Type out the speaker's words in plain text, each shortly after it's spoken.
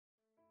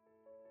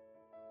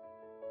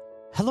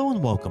Hello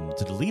and welcome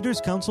to the Leaders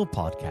Council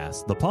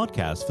podcast, the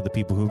podcast for the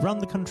people who run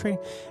the country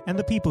and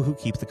the people who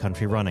keep the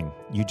country running.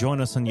 You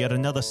join us on yet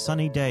another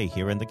sunny day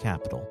here in the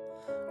capital.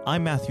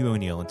 I'm Matthew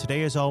O'Neill, and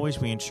today, as always,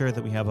 we ensure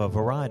that we have a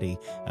variety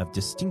of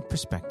distinct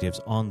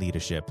perspectives on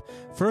leadership.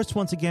 First,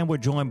 once again, we're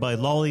joined by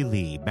Lolly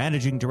Lee,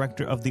 Managing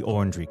Director of the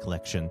Orangery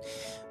Collection,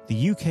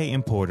 the UK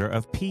importer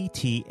of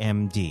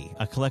PTMD,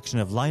 a collection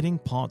of lighting,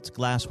 pots,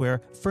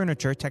 glassware,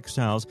 furniture,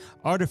 textiles,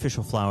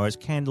 artificial flowers,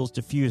 candles,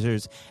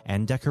 diffusers,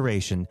 and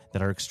decoration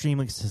that are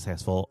extremely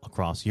successful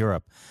across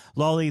Europe.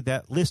 Lolly,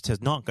 that list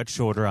has not got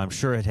shorter. I'm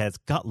sure it has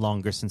got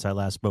longer since I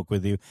last spoke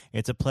with you.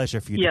 It's a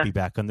pleasure for you to be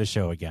back on the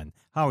show again.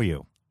 How are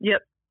you?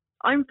 Yep.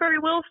 I'm very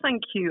well,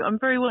 thank you. I'm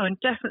very well, and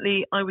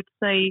definitely, I would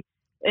say,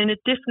 in a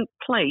different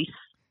place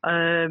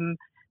than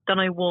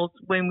I was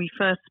when we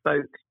first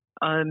spoke.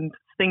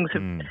 Things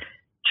have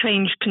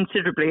changed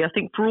considerably. I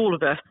think for all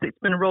of us, it's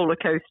been a roller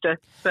coaster.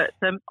 But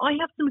I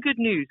have some good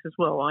news as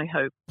well, I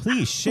hope.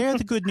 Please share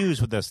the good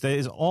news with us. That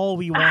is all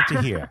we want to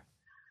hear.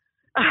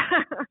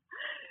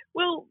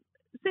 Well,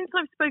 since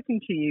I've spoken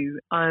to you,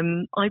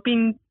 I've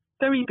been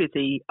very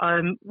busy.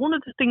 One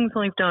of the things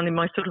I've done in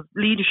my sort of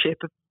leadership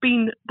have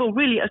been, well,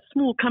 really a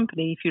small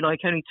company, if you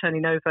like, only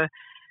turning over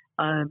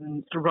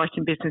sort of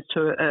writing business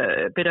to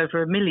a bit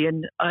over 1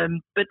 million.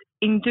 But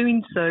in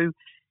doing so,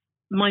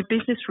 my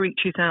business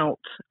reaches out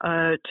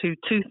to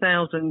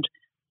 2,000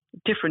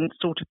 different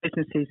sort of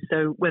businesses.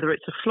 So whether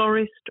it's a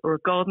florist or a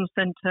garden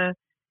centre,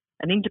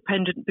 an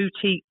independent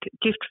boutique,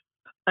 gift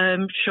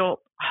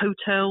shop,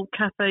 hotel,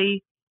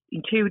 cafe,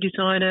 interior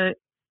designer,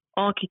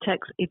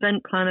 architects,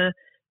 event planner,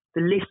 the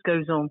list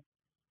goes on.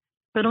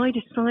 But I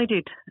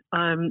decided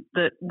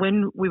that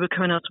when we were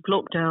coming out of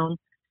lockdown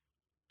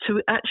to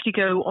actually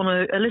go on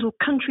a little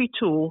country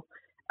tour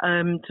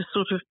to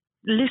sort of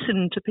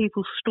listen to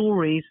people's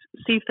stories,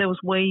 see if there was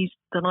ways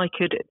that I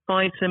could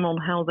advise them on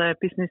how their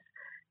business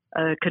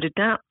could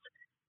adapt,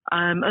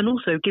 and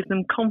also give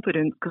them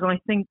confidence, because I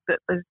think that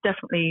there's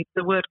definitely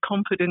the word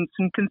confidence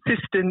and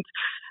consistent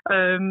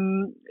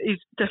is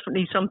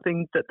definitely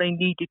something that they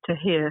needed to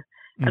hear.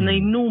 And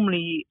they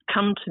normally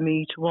come to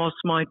me to ask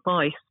my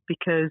advice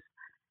because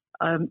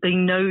they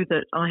know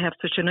that I have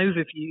such an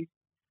overview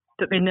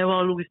that they know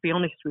I'll always be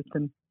honest with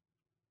them.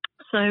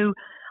 So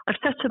I've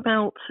set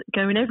about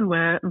going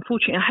everywhere.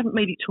 Unfortunately, I haven't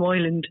made it to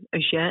Ireland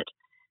as yet,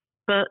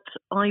 but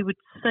I would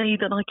say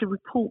that I could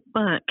report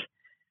back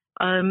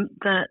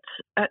that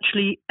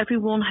actually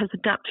everyone has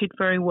adapted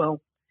very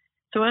well.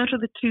 So out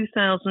of the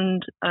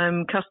 2,000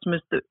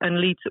 customers and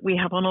leads that we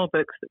have on our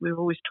books that we're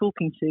always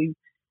talking to,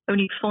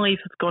 only 5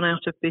 have gone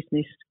out of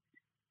business.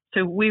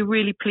 So we're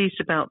really pleased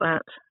about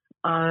that.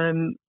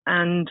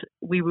 And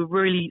we were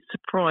really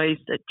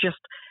surprised at just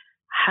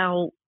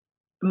how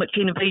much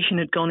innovation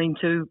had gone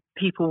into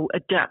people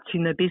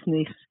adapting their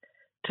business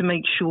to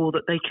make sure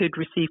that they could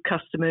receive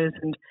customers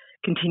and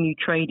continue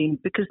trading,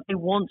 because they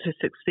want to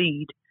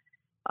succeed.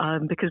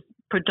 Because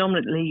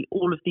predominantly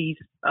all of these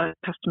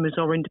customers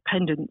are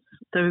independents,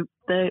 so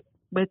they're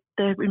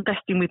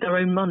investing with their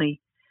own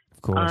money.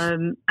 Of course.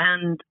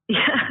 And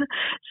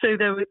so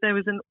there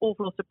was an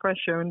awful lot of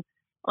pressure, and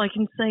I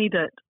can say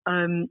that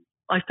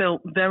I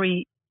felt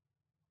very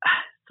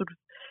sort of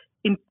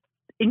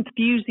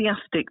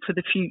enthusiastic for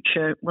the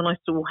future when I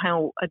saw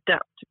how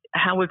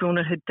everyone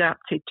had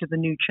adapted to the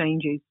new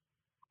changes,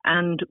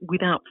 and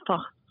without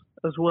fuss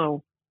as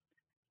well.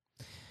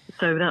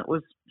 So that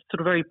was sort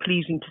of very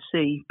pleasing to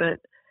see. But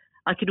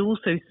I could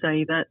also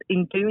say that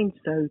in doing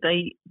so,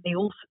 they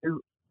also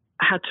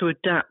had to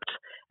adapt,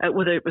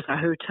 whether it was a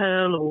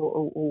hotel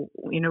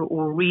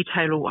or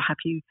retail or what have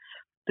you,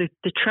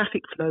 the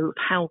traffic flow of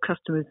how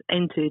customers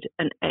entered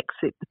and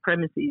exit the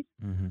premises.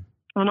 Mm-hmm.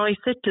 And I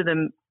said to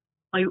them,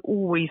 I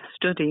always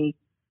study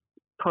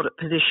product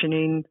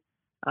positioning,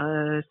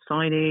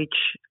 signage,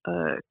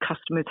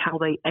 customers, how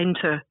they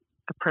enter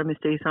a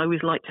premises. I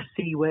always like to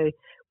see where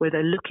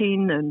they're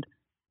looking, and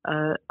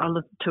I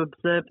love to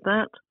observe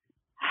that.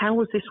 How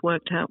has this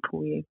worked out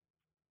for you?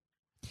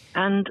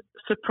 And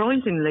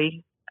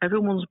surprisingly,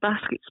 everyone's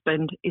basket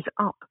spend is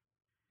up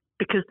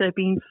because they're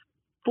being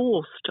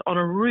forced on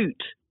a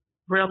route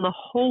around the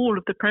whole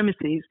of the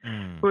premises,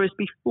 whereas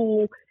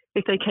before,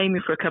 if they came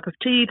in for a cup of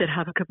tea, they'd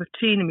have a cup of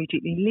tea and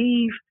immediately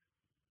leave.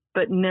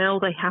 But now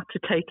they have to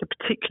take a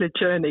particular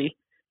journey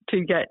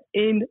to get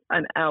in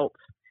and out.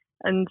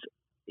 And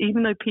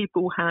even though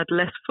people had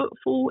less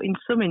footfall in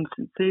some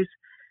instances,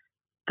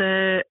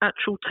 their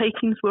actual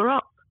takings were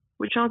up,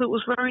 which I thought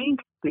was very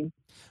interesting.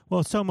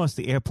 Well, it's almost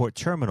the airport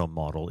terminal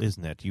model,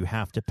 isn't it? You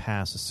have to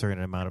pass a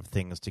certain amount of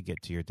things to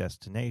get to your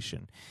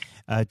destination.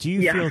 Do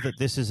you feel that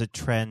this is a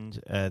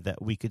trend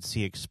that we could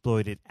see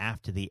exploited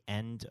after the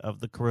end of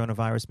the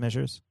coronavirus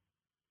measures?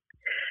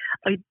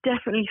 I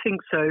definitely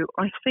think so.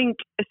 I think,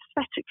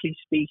 aesthetically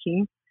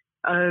speaking,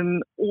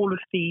 all of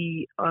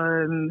the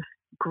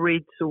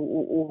grids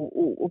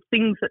or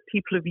things that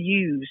people have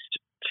used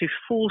to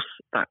force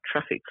that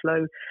traffic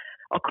flow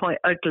are quite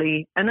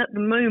ugly. And at the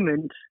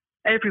moment,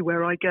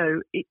 everywhere I go,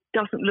 it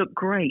doesn't look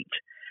great.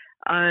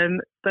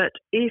 But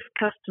if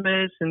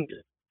customers and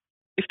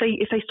if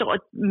they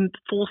started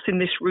forcing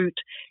this route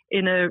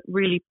in a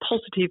really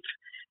positive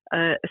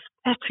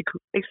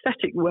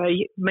aesthetic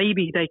way,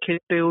 maybe they could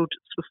build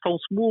sort of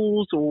false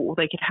walls, or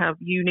they could have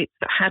units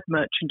that had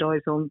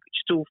merchandise on,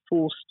 which still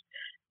forced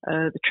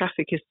the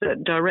traffic in a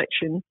certain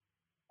direction.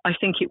 I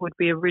think it would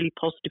be a really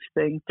positive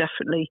thing,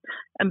 definitely.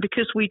 And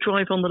because we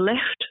drive on the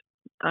left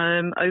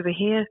over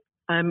here,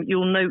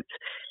 you'll note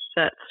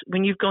that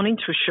when you've gone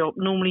into a shop,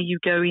 normally you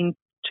go in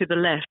to the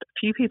left. A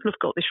few people have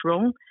got this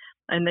wrong,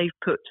 and they've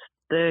put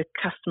the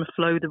customer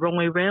flow the wrong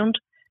way round.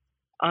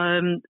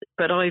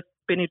 But I've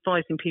been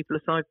advising people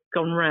as I've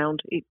gone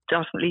round, it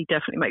definitely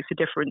makes a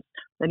difference.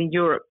 And in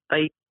Europe,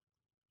 they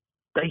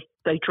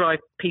drive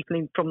people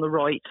in from the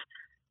right.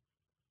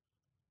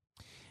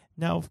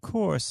 Now, of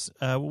course,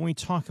 when we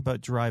talk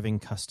about driving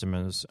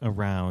customers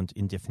around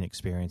in different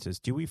experiences,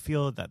 do we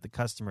feel that the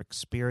customer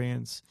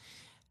experience,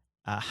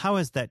 how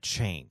has that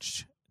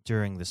changed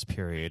during this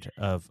period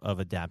of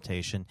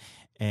adaptation?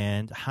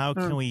 And how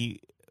can we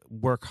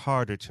work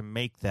harder to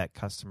make that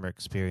customer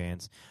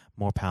experience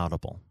more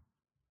palatable?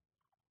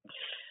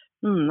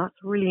 That's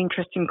a really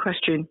interesting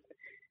question.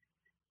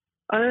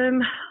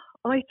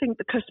 I think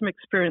the customer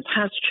experience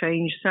has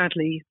changed,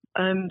 sadly,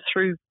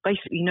 through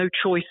basically no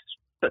choice,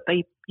 but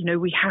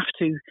we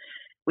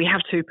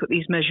have to put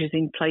these measures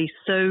in place.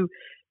 So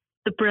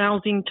the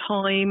browsing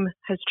time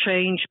has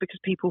changed because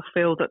people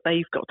feel that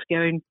they've got to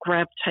go and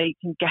grab, take,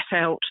 and get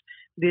out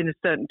within a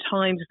certain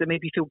time, because they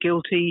maybe feel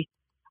guilty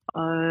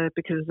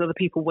because there's other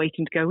people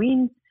waiting to go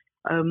in,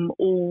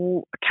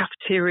 or a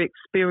cafeteria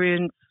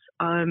experience.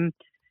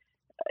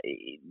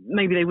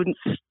 Maybe they wouldn't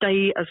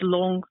stay as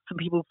long. Some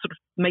people sort of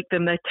make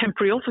them their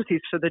temporary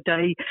offices for the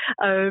day.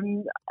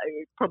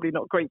 Probably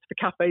not great for the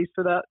cafes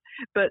for that.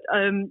 But,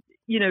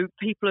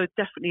 people are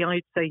definitely,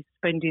 I'd say,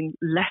 spending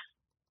less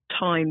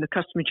time. The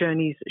customer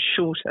journey is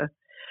shorter.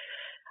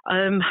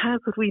 How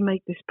could we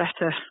make this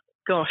better?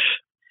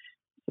 Gosh,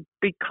 it's a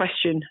big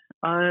question,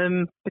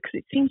 because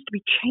it seems to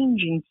be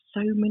changing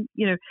so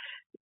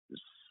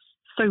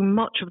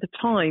much of the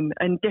time,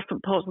 and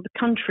different parts of the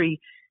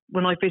country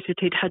when I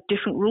visited had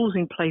different rules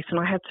in place, and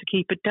I had to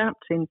keep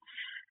adapting.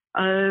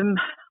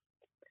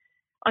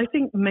 I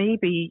think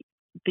maybe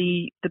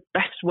the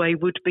best way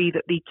would be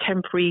that the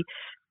temporary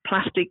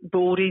plastic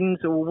boardings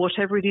or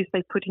whatever it is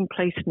they put in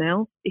place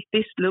now, if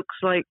this looks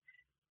like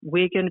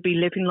we're going to be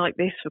living like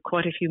this for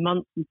quite a few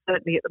months, and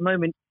certainly at the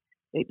moment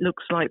it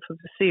looks like for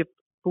the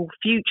foreseeable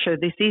future,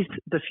 this is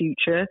the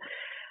future,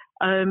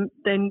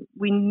 then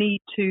we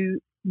need to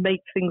make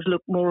things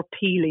look more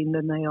appealing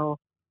than they are.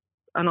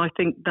 And I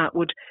think that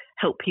would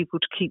help people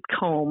to keep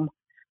calm.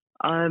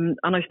 And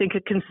I think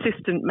a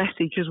consistent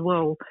message as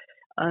well,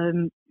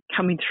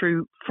 coming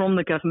through from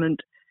the government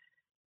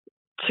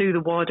to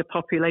the wider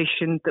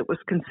population that was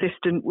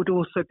consistent, would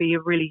also be a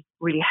really,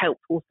 really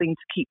helpful thing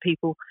to keep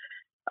people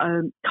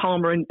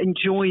calmer and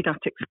enjoy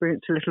that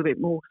experience a little bit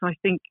more. Because I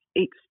think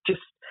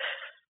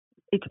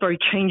it's very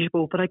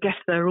changeable, but I guess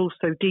they're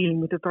also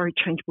dealing with a very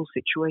changeable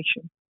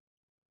situation.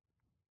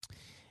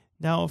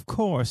 Now, of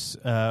course,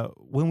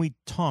 when we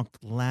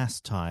talked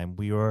last time,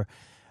 we were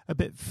a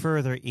bit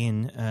further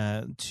in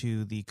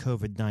to the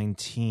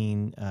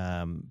COVID-19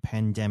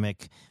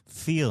 pandemic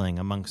feeling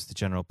amongst the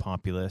general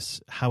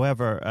populace.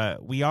 However,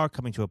 we are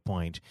coming to a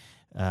point,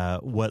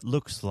 what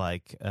looks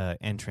like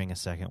entering a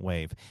second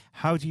wave.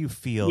 How do you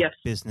feel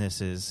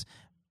businesses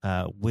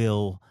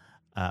will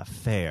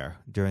fare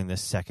during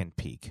this second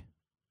peak?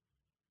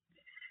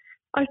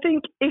 I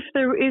think if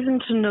there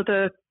isn't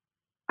another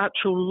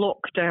actual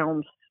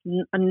lockdown,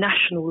 a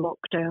national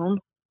lockdown,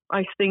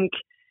 I think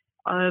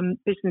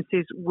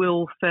businesses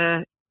will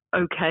fare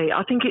okay.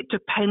 I think it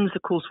depends,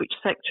 of course, which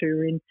sector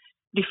you're in.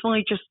 If I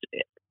just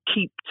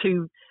keep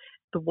to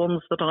the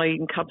ones that I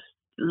encompassed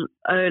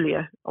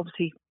earlier,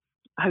 obviously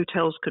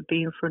hotels could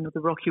be in for another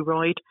rocky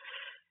ride.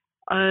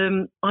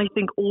 I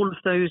think all of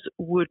those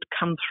would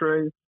come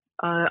through.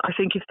 I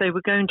think if they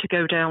were going to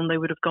go down, they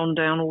would have gone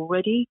down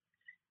already.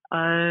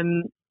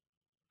 And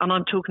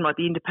I'm talking about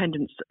the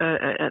independents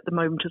at the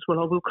moment as well.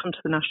 I will come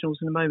to the nationals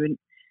in a moment.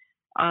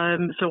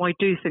 So I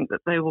do think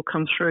that they will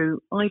come through.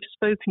 I've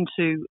spoken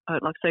to,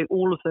 like I say,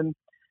 all of them,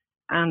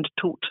 and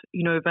talked,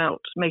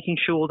 about making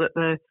sure that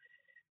they're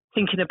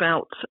thinking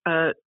about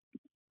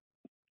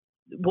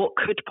what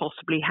could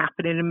possibly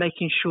happen, and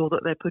making sure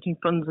that they're putting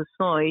funds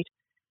aside.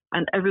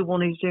 And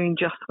everyone is doing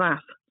just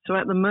that. So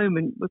at the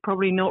moment, we're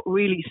probably not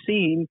really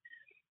seeing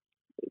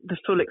the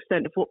full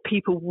extent of what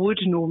people would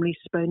normally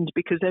spend,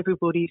 because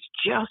everybody's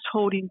just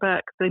holding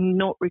back. They're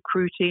not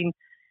recruiting.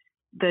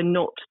 They're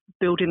not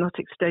building that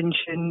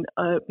extension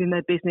in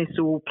their business,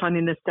 or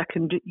planning a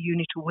second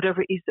unit, or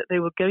whatever it is that they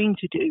were going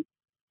to do,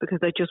 because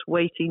they're just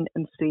waiting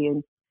and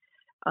seeing.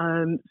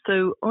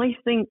 So I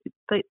think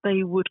that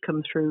they would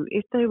come through.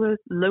 If they were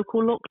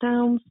local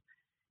lockdowns,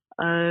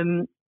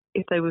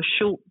 if they were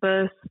short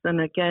bursts, then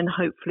again,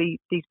 hopefully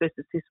these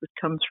businesses would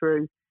come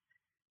through.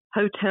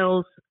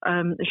 Hotels,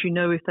 as you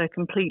know, if they're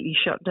completely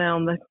shut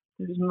down, there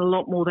isn't a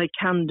lot more they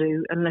can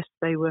do unless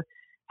they were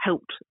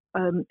helped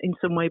in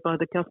some way by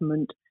the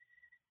government.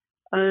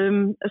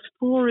 As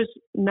far as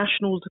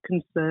nationals are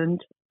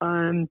concerned,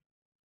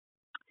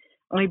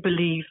 I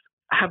believe,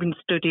 having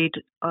studied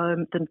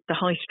the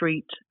high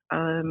street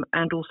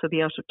and also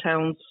the out of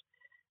towns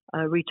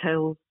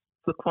retail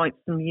for quite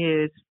some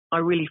years, I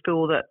really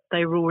feel that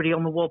they were already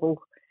on the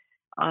wobble.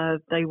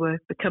 They were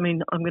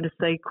becoming, I'm going to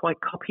say, quite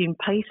copy and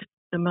paste,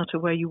 no matter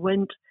where you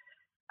went.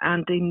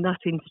 And in that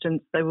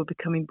instance, they were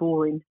becoming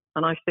boring.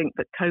 And I think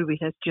that COVID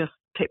has just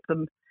tipped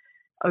them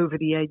over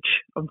the edge,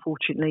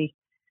 unfortunately.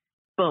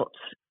 But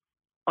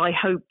I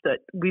hope that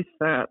with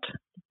that,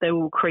 they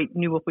will create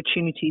new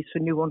opportunities for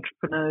new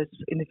entrepreneurs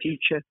in the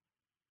future.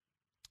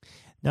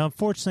 Now,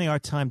 unfortunately, our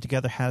time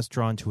together has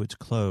drawn to its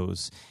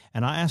close.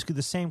 And I ask you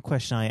the same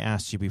question I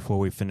asked you before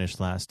we finished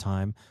last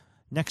time.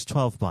 Next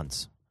 12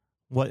 months,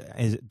 what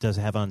does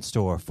it have on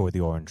store for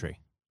the Orangery?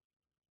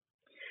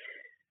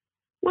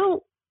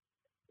 Well,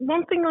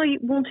 one thing I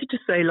wanted to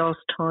say last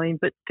time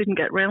but didn't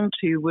get round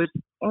to was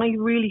I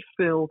really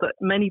feel that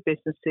many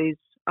businesses,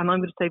 and I'm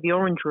going to say the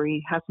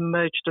Orangery, has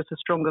emerged as a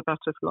stronger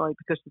butterfly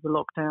because of the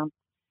lockdown.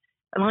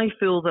 And I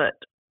feel that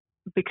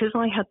because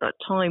I had that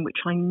time, which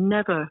I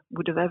never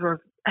would have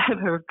ever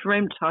have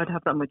dreamt I'd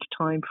have that much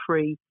time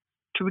free,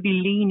 to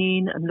really lean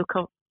in and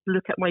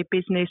look at my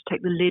business,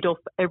 take the lid off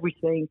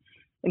everything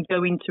and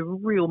go into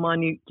real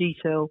minute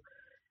detail,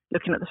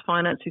 looking at the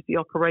finances, the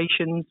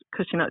operations,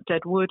 cutting out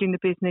dead wood in the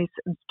business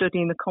and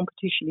studying the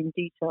competition in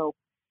detail.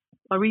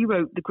 I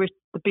rewrote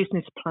the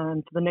business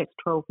plan for the next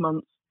 12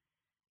 months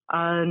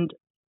and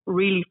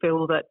really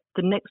feel that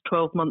the next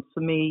 12 months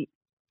for me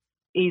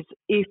is,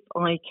 if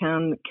I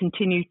can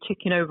continue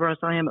ticking over as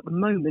I am at the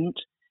moment,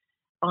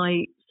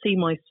 I see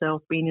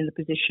myself being in a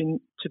position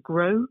to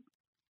grow,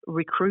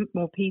 recruit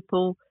more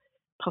people,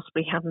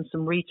 possibly having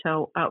some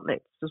retail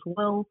outlets as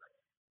well.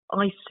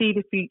 I see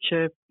the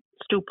future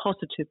still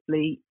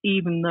positively,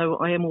 even though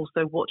I am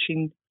also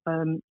watching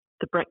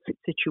the Brexit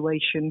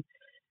situation,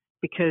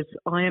 because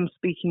I am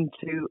speaking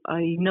to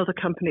another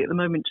company at the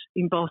moment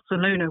in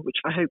Barcelona, which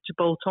I hope to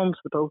bolt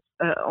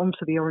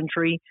onto the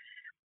Orangery,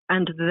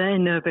 and they're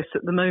nervous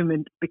at the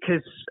moment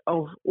because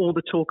of all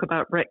the talk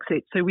about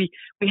Brexit. So we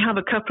have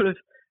a couple of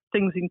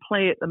things in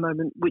play at the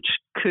moment which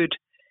could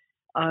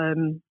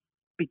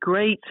be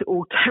great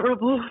or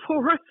terrible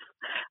for us.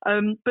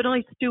 But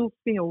I still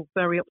feel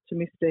very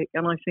optimistic,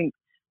 and I think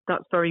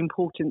that's very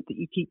important, that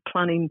you keep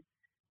planning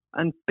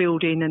and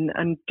building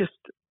and just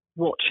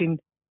watching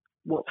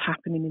what's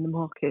happening in the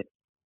market.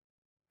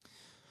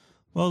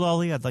 Well,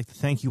 Lolly, I'd like to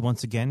thank you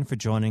once again for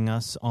joining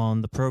us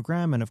on the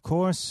program. And of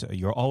course,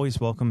 you're always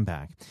welcome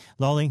back.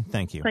 Lolly,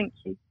 thank you. Thank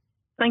you.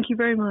 Thank you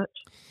very much.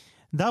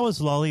 That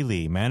was Lolly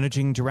Lee,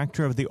 Managing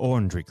Director of the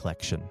Orangery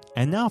Collection.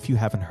 And now, if you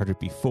haven't heard it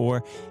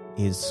before,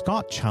 is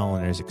Scott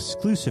Challoner's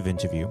exclusive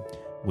interview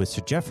with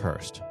Sir Geoff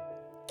Hurst.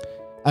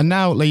 And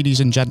now, ladies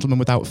and gentlemen,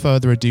 without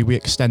further ado, we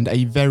extend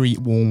a very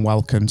warm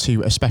welcome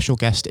to a special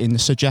guest in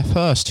Sir Geoff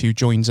Hurst, who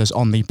joins us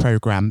on the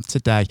programme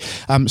today.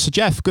 Sir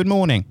Geoff, good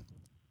morning.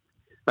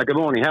 Good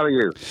morning. How are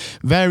you?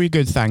 Very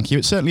good, thank you.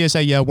 It certainly is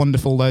a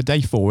wonderful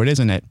day for it,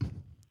 isn't it?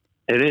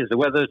 It is. The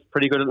weather's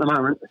pretty good at the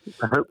moment.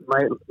 I hope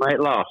may it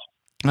last.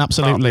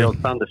 Absolutely. After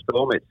the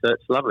thunderstorm,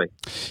 it's lovely.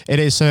 It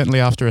is certainly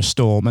after a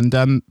storm.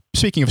 And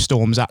speaking of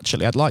storms,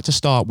 actually, I'd like to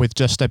start with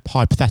just a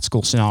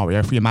hypothetical scenario.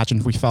 If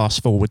we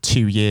fast forward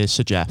 2 years,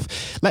 Sir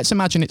Geoff. Let's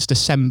imagine it's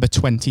December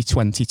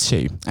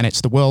 2022 and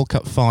it's the World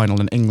Cup final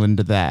and England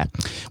are there.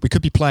 We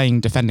could be playing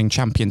defending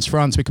champions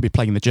France. We could be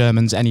playing the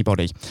Germans,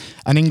 anybody.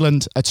 And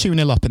England are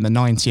 2-0 up in the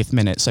 90th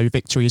minute, so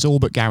victory is all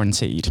but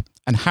guaranteed.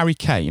 And Harry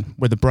Kane,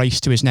 with a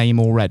brace to his name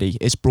already,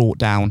 is brought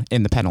down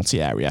in the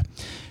penalty area.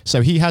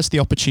 So he has the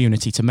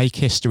opportunity to make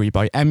history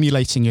by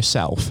emulating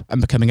yourself and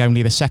becoming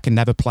only the second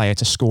ever player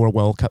to score a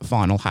World Cup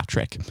final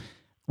hat-trick.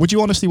 Would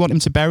you honestly want him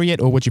to bury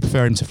it, or would you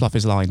prefer him to fluff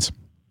his lines?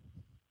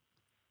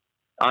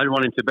 I'd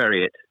want him to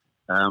bury it.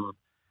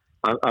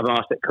 I've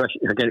asked that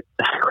question, I get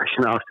that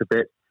question asked a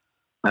bit.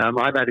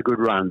 I've had a good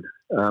run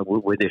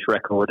with this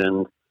record,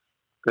 and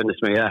goodness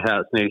me,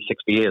 that's nearly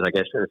 60 years, I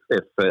guess,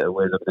 if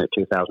we're looking at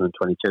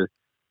 2022.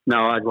 No,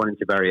 I'd want him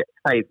to bury it.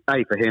 A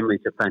for him, he's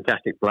a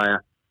fantastic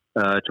player,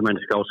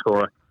 tremendous goal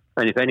scorer.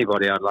 And if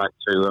anybody I'd like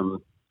to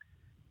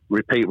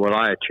repeat what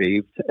I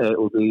achieved, it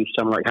would be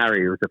someone like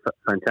Harry, who was a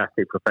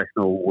fantastic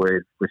professional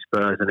with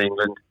Spurs and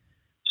England.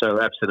 So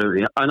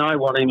absolutely. And I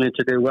want England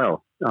to do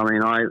well. I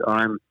mean, I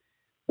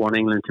want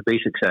England to be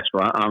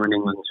successful. I'm an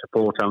England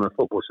supporter. I'm a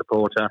football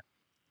supporter.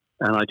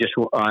 And I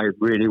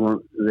really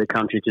want the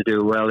country to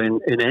do well in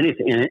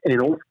anything, in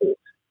all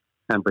sports,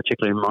 and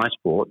particularly in my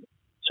sport.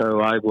 So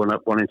I want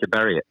him to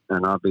bury it.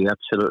 And I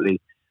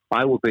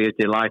will be as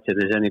delighted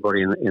as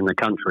anybody in the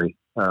country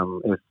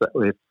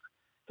if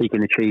he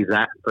can achieve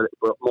that.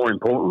 But more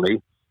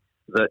importantly,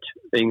 that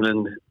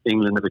England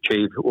have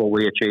achieved what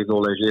we achieved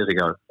all those years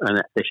ago.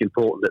 And it's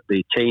important that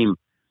the team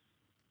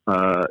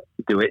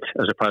do it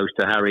as opposed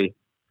to Harry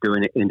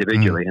doing it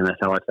individually. And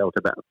that's how I felt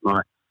about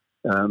my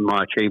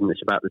achievement.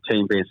 It's about the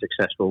team being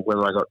successful.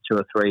 Whether I got 2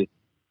 or 3,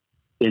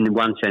 in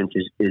one sense,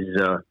 is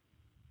I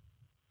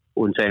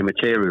wouldn't say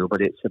immaterial,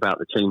 but it's about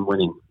the team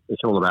winning.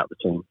 It's all about the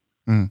team.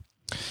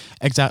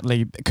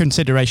 Exactly.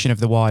 Consideration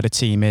of the wider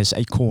team is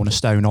a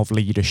cornerstone of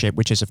leadership,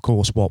 which is, of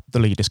course, what the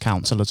Leaders'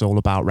 Council is all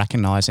about,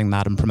 recognising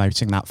that and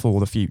promoting that for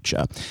the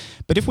future.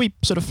 But if we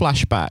sort of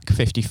flash back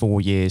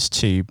 54 years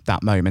to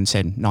that moment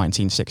in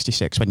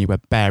 1966 when you were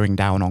bearing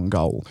down on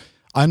goal,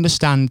 I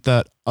understand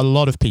that a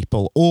lot of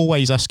people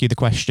always ask you the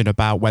question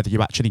about whether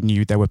you actually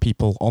knew there were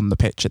people on the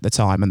pitch at the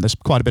time, and there's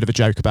quite a bit of a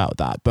joke about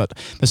that, but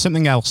there's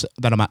something else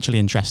that I'm actually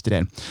interested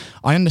in.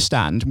 I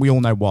understand, we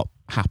all know what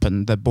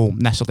happened, the ball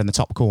nestled in the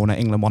top corner,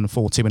 England won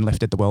 4-2 and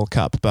lifted the World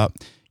Cup, but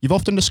you've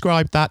often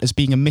described that as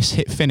being a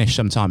miss-hit finish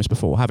sometimes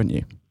before, haven't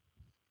you?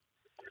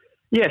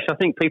 Yes, I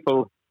think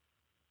people,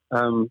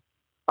 I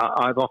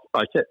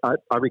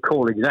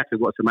recall exactly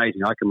what's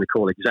amazing. I can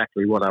recall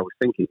exactly what I was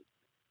thinking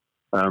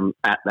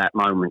at that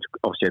moment,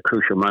 obviously a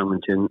crucial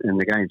moment in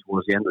the game,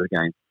 towards the end of the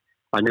game.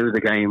 I knew the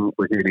game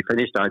was nearly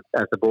finished.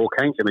 As the ball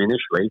came to me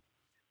initially,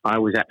 I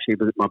was actually,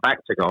 with my back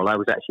to goal, I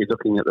was actually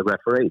looking at the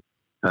referee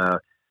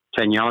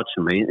 10 yards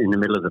from me in the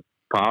middle of the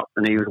park,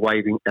 and he was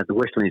waving at the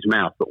whistle in his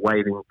mouth, but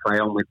waving play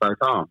on with both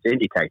arms,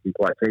 indicating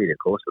quite clearly, of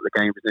course, that the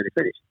game was nearly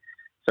finished.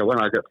 So when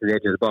I got to the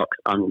edge of the box,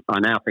 I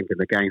now think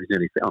the game's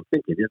nearly finished. I'm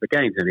thinking, if the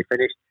game's nearly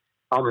finished,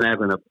 I'm now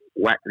going to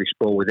whack this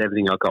ball with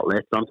everything I've got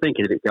left. I'm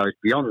thinking if it goes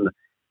beyond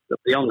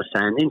the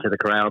sand into the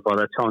crowd, by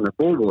the time the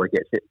ball boy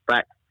gets it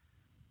back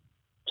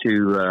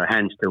to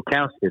Hans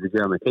Stilkowski, the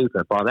German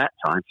keeper, by that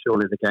time,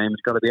 surely the game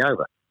has got to be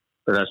over.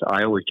 But as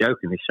I always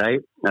jokingly say,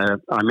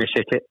 I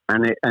mishit it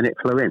and it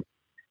flew in.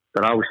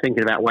 But I was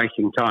thinking about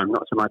wasting time,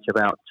 not so much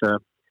about,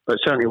 but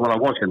certainly what I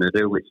was going to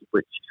do, which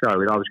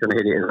showed I was going to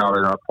hit it as hard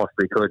as I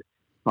possibly could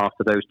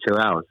after those 2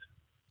 hours.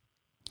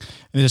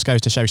 It just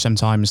goes to show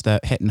sometimes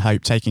that hit and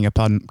hope, taking a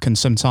punt, can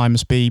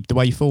sometimes be the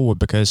way forward,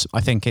 because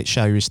I think it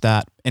shows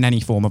that in any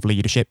form of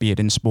leadership, be it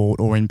in sport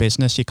or in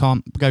business, you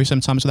can't go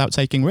sometimes without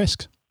taking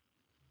risks.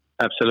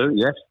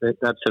 Absolutely, yes,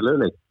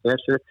 absolutely. Yes,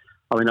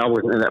 I mean, I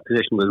wasn't in that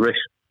position with risk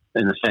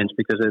in a sense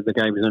because the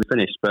game was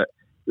unfinished, but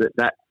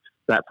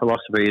that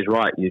philosophy is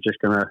right. You're just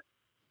going to,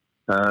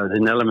 there's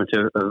an element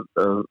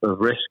of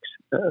risks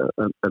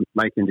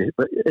making it,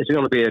 but there's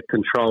got to be a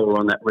control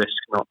on that risk,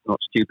 not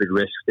stupid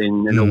risks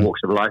in all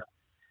walks of life.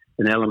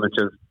 An element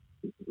of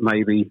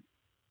maybe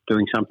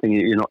doing something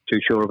you're not too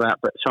sure about,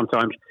 but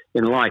sometimes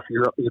in life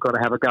you've got to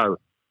have a go.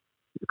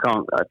 You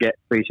can't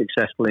be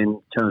successful in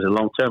terms of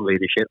long-term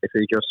leadership if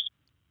you're just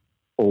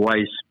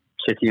always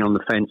sitting on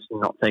the fence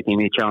and not taking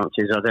any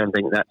chances. I don't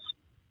think that's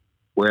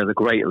where the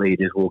great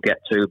leaders will get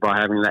to by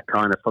having that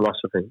kind of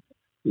philosophy.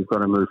 You've got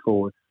to move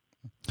forward.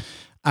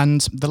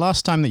 And the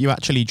last time that you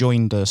actually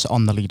joined us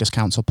on the Leaders'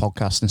 Council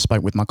podcast and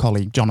spoke with my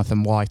colleague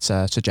Jonathan White,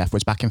 Sir Jeff,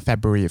 was back in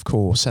February, of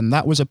course. And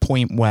that was a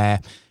point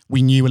where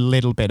we knew a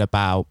little bit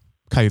about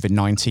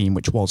COVID-19,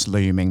 which was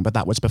looming, but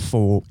that was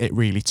before it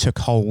really took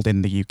hold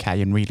in the UK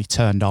and really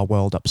turned our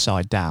world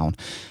upside down.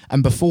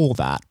 And before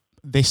that,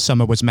 this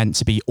summer was meant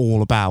to be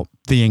all about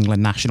the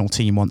England national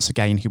team once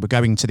again, who were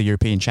going to the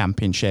European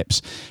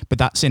Championships. But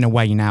that's in a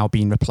way now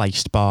been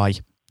replaced by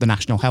the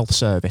National Health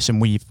Service,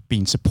 and we've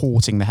been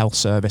supporting the Health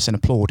Service and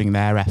applauding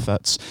their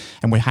efforts,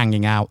 and we're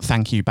hanging out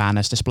thank you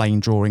banners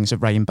displaying drawings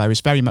of rainbows,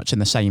 very much in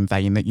the same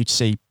vein that you'd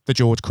see the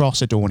George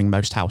Cross adorning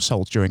most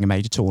households during a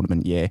major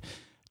tournament year.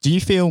 Do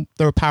you feel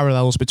there are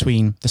parallels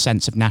between the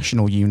sense of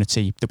national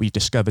unity that we've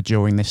discovered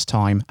during this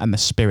time and the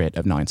spirit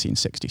of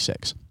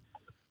 1966?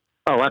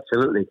 Oh,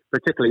 absolutely,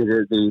 particularly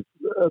the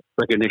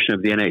recognition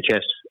of the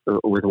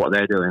NHS with what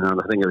they're doing, and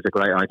I think it was a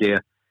great idea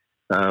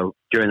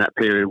during that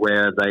period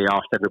where they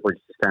asked everybody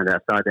to stand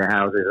outside their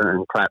houses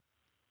and clap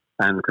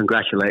and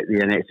congratulate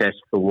the NHS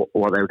for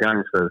what they were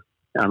going through.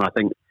 And I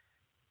think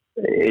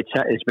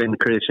it's been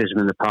criticism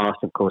in the past,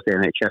 of course, the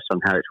NHS on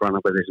how it's run,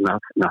 whether there's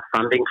enough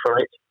funding for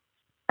it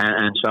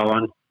and so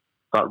on.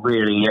 But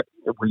really,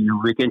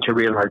 you begin to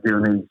realise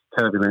during these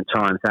turbulent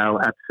times how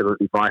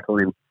absolutely vital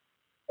and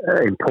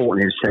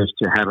important it is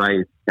to have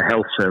a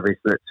health service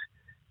that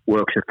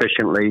works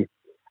efficiently,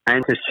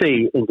 and to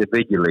see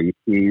individually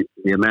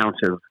the amount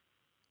of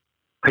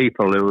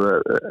people who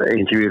are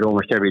interviewed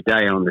almost every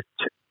day on the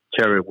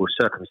terrible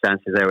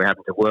circumstances they were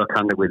having to work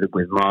under with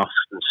masks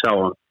and so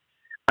on.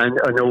 And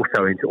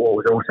also into what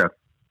was also,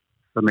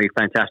 for me,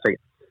 fantastic,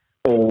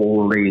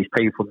 all these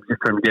people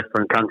from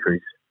different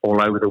countries all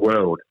over the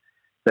world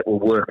that were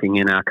working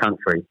in our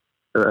country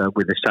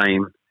with the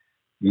same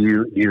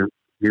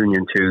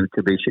union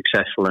to be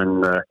successful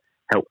and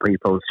help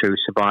people to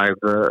survive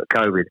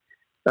COVID.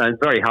 And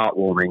very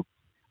heartwarming.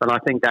 And I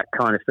think that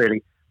kind of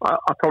feeling,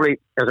 I probably,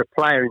 as a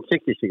player in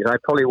 66, I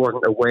probably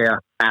wasn't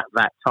aware at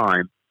that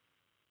time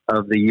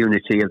of the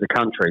unity of the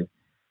country.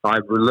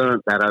 I've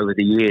learned that over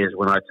the years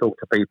when I talk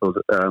to people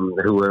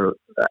who were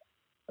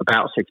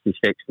about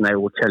 66, and they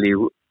will tell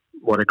you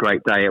what a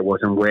great day it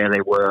was and where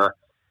they were,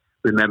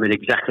 remembered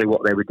exactly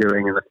what they were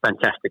doing and the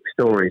fantastic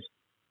stories.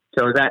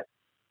 So that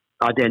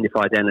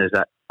identified then as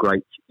that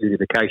great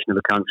unification of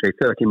the country.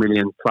 30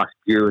 million plus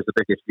viewers, the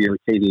biggest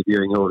TV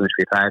viewing audience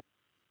we've had.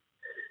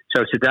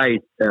 So today,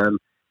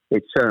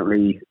 it's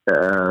certainly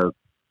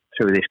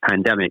through this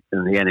pandemic,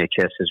 and the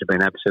NHS has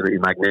been absolutely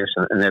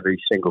magnificent, and every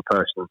single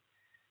person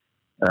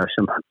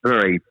some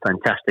very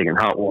fantastic and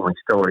heartwarming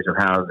stories of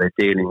how they're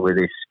dealing with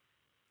this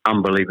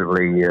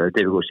unbelievably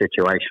difficult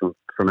situation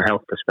from a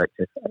health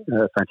perspective.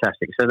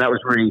 Fantastic. So that was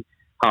really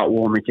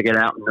heartwarming to get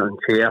out and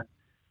cheer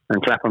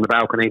and clap on the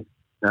balcony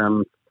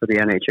for the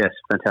NHS.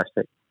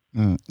 Fantastic.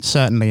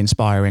 Certainly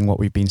inspiring what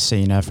we've been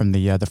seeing from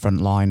the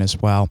front line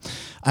as well.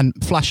 And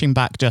flashing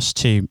back just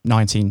to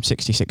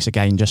 1966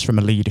 again, just from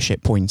a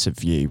leadership point of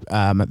view,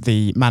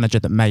 the manager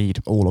that made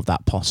all of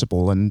that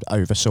possible and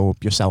oversaw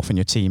yourself and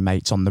your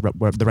teammates on the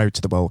road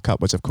to the World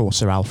Cup was, of course,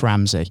 Sir Alf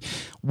Ramsey.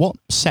 What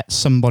sets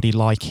somebody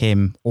like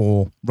him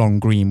or Ron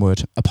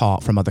Greenwood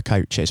apart from other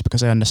coaches?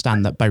 Because I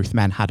understand that both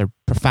men had a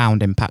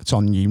profound impact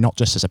on you, not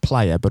just as a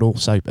player, but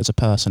also as a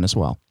person as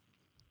well.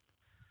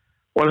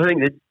 Well, I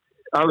think that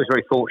I was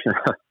very fortunate.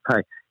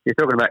 You're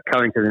talking about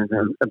coincidence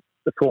and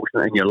the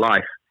fortunate in your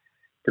life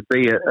to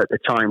be at the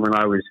time when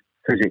I was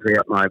physically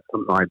at my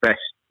best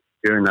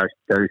during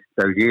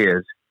those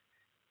years.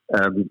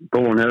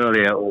 Born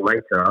earlier or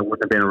later, I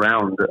wouldn't have been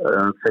around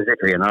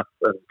physically enough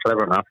and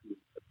clever enough,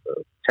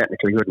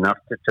 technically good enough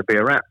to be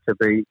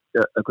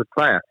a good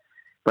player.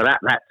 But at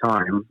that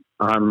time,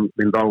 I'm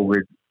involved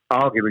with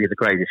arguably the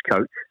greatest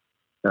coach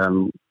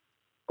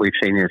we've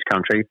seen in this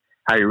country,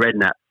 Harry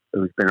Redknapp,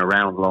 who's been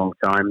around a long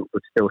time,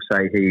 would still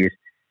say he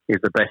is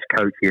the best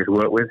coach he has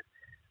worked with.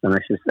 And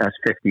that's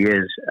 50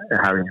 years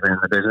Harry's been in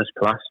the business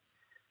plus.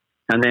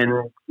 And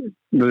then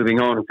moving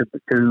on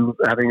to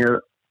having a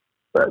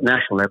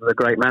national level, a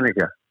great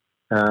manager.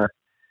 And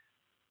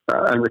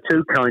the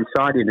two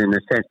coincided in a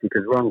sense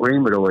because Ron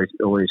Greenwood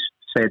always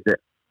said that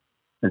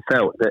and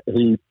felt that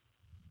he,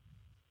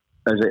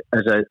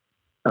 as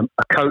a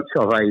coach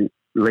of a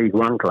League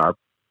One club,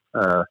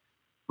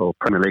 or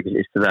Premier League as it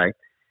is today,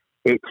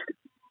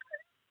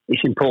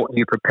 it's important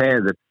you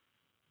prepare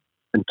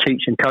and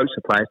teach and coach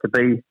the players to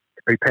be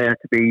prepared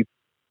to be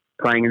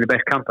playing in the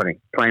best company,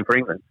 playing for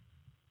England.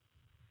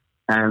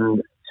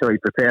 And so he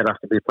prepared us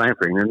to be playing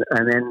for England.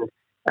 And then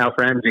Alf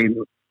Ramsey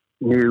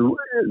knew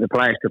the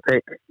players to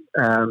pick.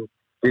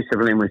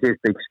 Discipline was his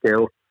big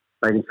skill,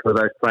 making sure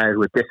those players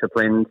were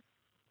disciplined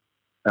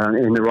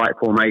in the right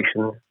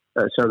formation.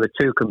 So the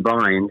two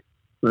combined,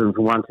 moving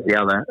from one to the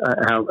other,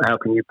 how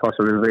can you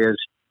possibly be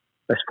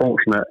as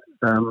fortunate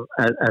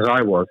as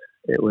I was?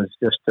 It was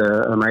just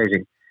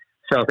amazing.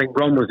 So I think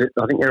Ron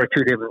I think there are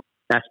two different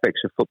aspects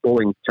of football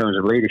in terms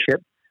of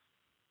leadership.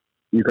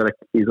 You've got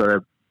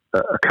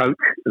a coach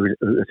who's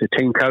a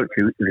team coach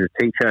who's a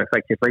teacher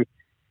effectively.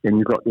 Then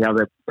you've got the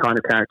other kind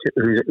of character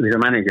who's a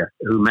manager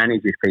who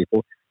manages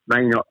people.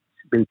 May not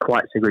be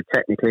quite so good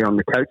technically on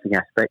the coaching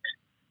aspects,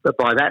 but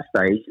by that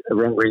stage,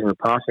 Ron Greenwood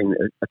passing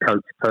a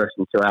coach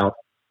person to Alf,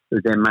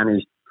 who then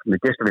managed from a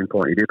discipline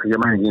point of view, because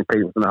you're managing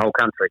people from the whole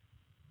country.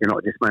 You're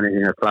not just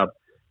managing a club.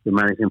 You're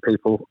managing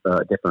people,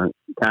 different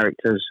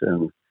characters,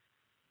 and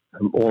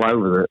all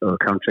over the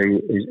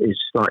country is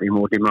slightly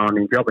more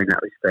demanding job in that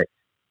respect.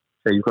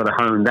 So you've got to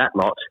hone that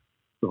lot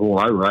of all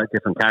over,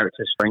 different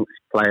characters, strengths,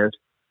 players,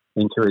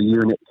 into a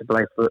unit to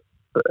play for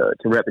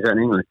to represent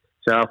England.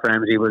 So Alf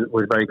Ramsey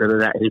was very good at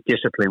that. His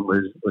discipline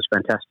was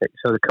fantastic.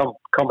 So the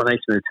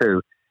combination of the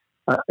two,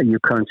 you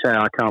can say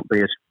I can't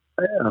be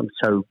I'm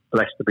so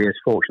blessed to be as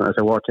fortunate as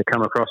I was to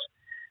come across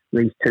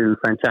these two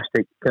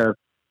fantastic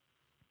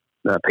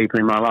people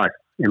in my life,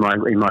 in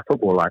my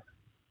football life.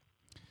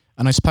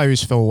 And I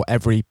suppose for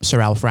every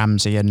Sir Alf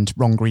Ramsey and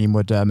Ron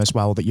Greenwood as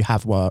well that you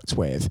have worked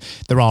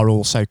with, there are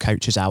also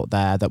coaches out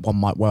there that one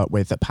might work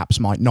with that perhaps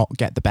might not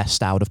get the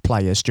best out of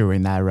players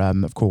during their,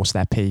 of course,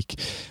 their peak.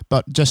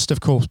 But just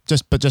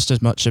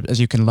as much as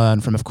you can learn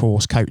from, of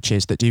course,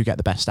 coaches that do get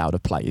the best out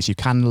of players, you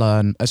can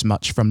learn as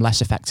much from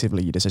less effective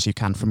leaders as you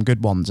can from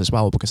good ones as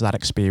well, because that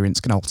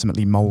experience can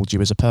ultimately mould you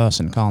as a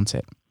person, can't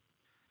it?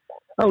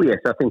 Oh yes,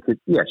 I think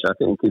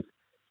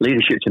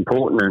leadership's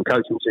important and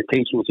coaching and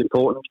teaching is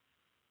important.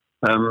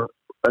 And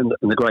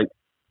the great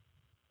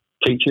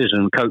teachers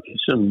and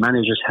coaches and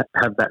managers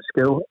have that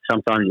skill.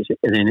 Sometimes it's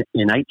an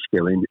innate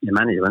skill in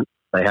management.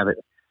 They have it.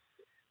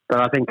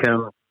 But I think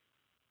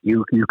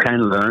you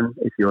can learn,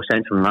 if you're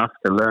sensible enough,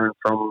 to learn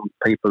from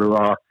people who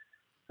are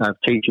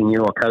teaching you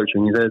or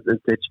coaching you.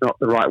 It's not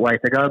the right way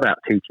to go about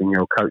teaching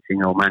you or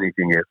coaching or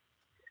managing you.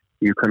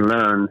 You can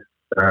learn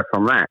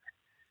from that.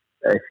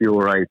 If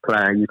you're a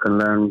player, you can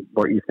learn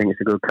what you think is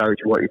a good coach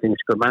or what you think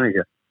is a good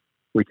manager,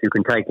 which you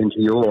can take into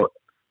your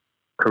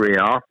career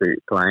after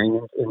playing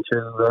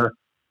into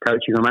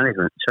coaching or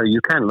management. So you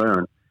can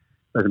learn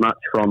as much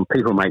from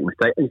people making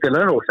mistakes. You can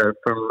learn also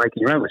from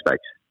making your own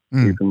mistakes.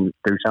 You can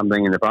do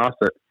something in the past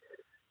that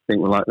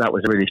think, well, that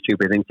was a really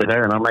stupid thing to do,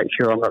 and I'll make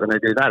sure I'm not going to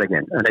do that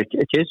again. And it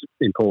is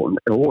important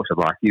in all sorts of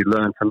life. You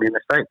learn from your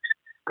mistakes.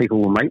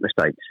 People will make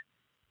mistakes.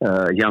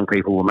 Young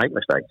people will make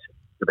mistakes,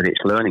 but it's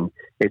learning.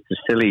 It's the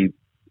silly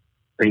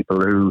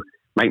people who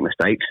make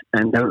mistakes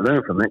and don't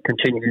learn from it,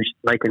 continue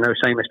making those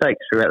same mistakes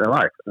throughout their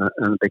life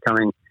and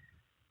becoming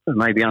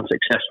maybe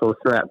unsuccessful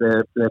throughout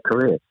their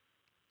careers.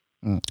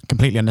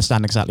 Completely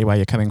understand exactly where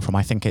you're coming from.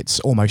 I think it's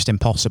almost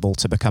impossible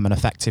to become an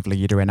effective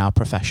leader in our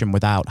profession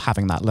without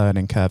having that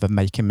learning curve of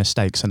making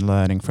mistakes and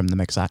learning from them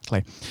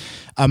exactly.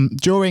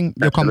 During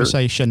your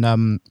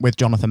conversation with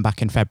Jonathan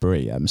back in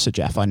February, Sir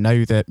Jeff, I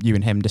know that you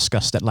and him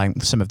discussed at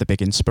length some of the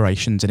big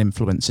inspirations and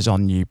influences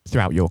on you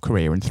throughout your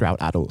career and throughout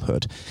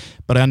adulthood.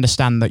 But I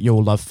understand that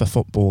your love for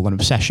football and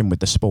obsession with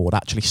the sport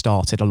actually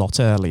started a lot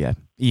earlier,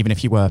 even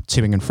if you were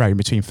toing and froing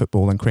between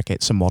football and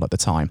cricket somewhat at the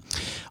time.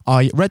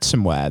 I read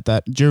somewhere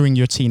that during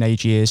your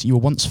teenage years, you were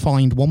once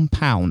fined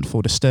 £1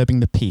 for disturbing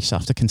the peace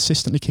after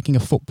consistently kicking a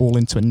football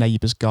into a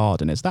neighbour's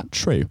garden. Is that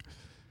true?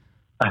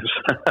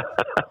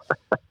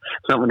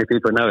 Not many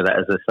people know that,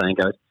 as the saying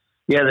goes.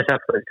 Yeah, that's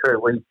absolutely true.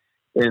 We,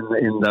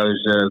 in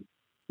those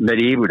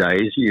medieval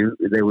days,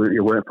 there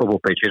weren't football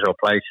pitches or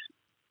places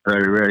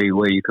very rarely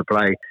where you could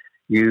play.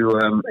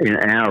 In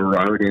our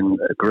road in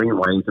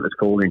Greenways, it was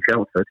called in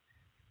Chelmsford,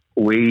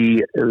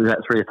 we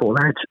that 3 or 4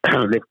 lads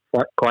lived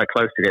quite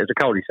close to it. It's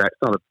a cul-de-sac.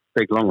 It's not a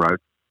big long road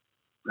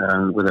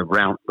with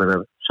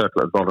a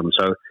circle at the bottom,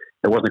 so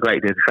there wasn't a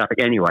great deal of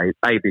traffic anyway.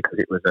 A, because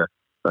it was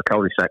a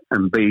cul-de-sac,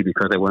 and B,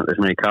 because there weren't as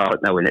many cars.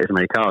 No, we didn't as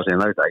many cars in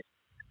those days.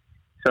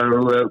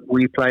 So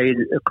we played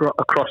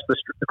across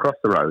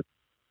the road,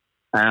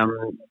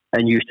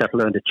 and used to have to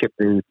learn to chip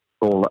the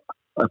ball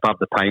above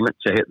the pavement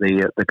to hit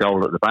the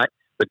goal at the back.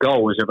 The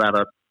goal was about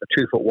a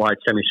 2 foot wide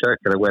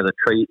semicircular where a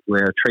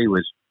tree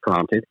was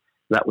planted.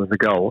 That was the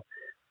goal.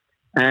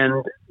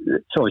 And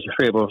so obviously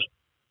 3 of us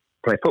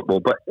play football,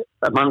 but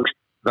amongst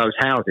those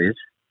houses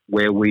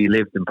where we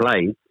lived and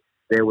played,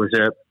 there was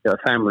a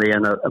family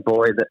and a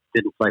boy that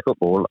didn't play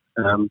football.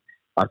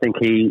 I think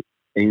he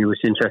was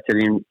interested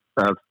in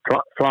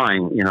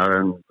flying,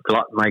 and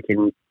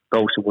making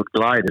balsa wood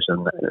gliders.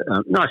 And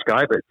nice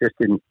guy, but just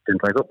didn't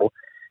play football.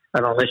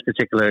 And on this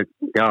particular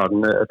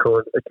garden, of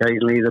course,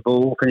 occasionally the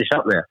ball finished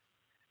up there.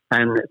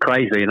 And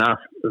crazily enough,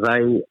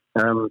 they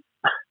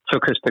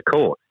took us to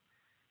court,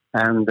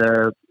 and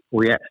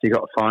we actually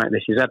got fined.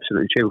 This is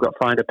absolutely true. We got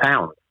fined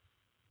 £1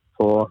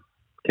 for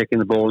kicking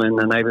the ball in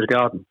the neighbour's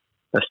garden.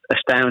 That's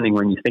astounding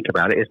when you think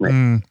about it, isn't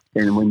it?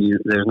 And when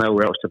there's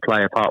nowhere else to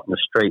play apart from the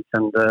street,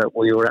 and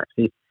we were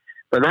actually.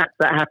 But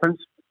that happens.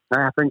 That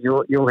happens.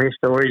 You'll hear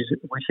stories.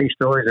 We see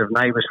stories of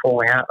neighbours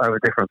falling out over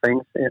different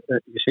things.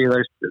 You see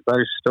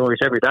those stories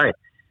every day.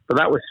 But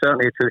that was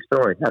certainly a true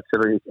story.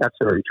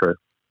 Absolutely true.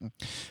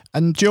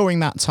 And during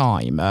that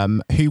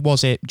time, who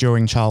was it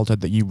during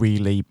childhood that you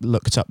really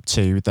looked up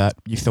to, that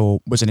you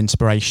thought was an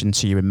inspiration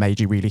to you and made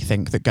you really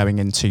think that going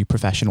into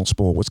professional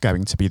sport was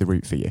going to be the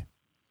route for you?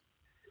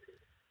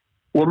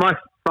 Well, my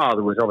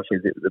father was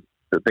obviously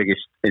the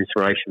biggest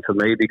inspiration for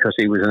me because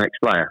he was an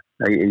ex-player.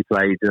 He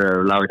played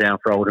lower down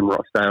for Oldham,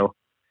 Rochdale.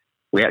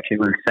 We actually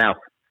moved south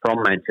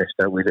from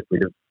Manchester. I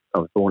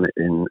was born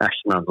in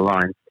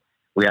Ashton-under-Lyne.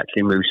 We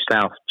actually moved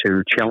south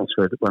to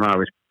Chelmsford when I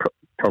was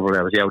probably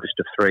the eldest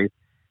of 3,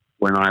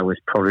 when I was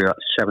probably about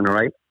 7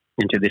 or 8,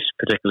 into this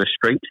particular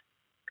street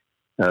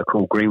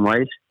called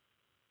Greenways.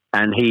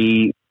 And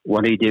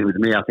what he did with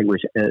me, I think,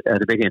 was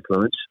had a big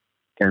influence,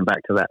 going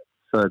back to that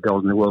third goal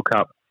in the World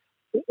Cup,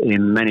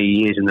 in many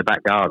years in the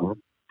back garden.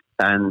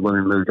 And when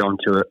we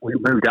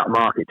moved up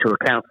market to a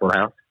council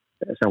house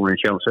somewhere in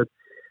Chelmsford,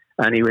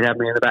 and he would have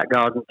me in the back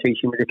garden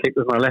teaching me to kick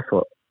with my left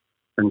foot.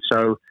 And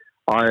so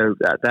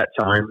at that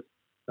time,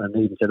 and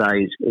even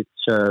today,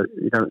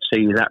 you don't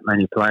see that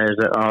many players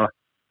that are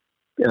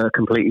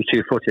completely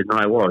two-footed, and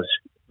I was.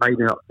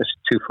 Maybe not as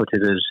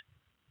two-footed as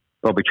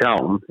Bobby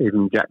Charlton.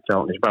 Even Jack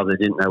Charlton, his brother,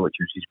 didn't know which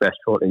was his best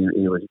foot.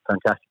 He was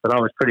fantastic. But I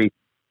was pretty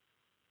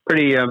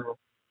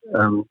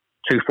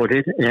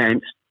two-footed,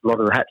 and a lot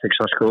of the hat-tricks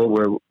I scored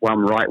were one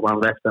right, one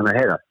left, and a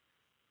header.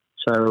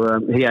 So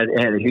he had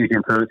a huge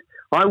influence.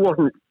 I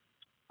wasn't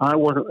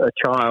a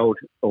child,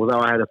 although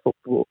I had a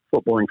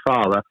footballing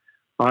father.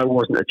 I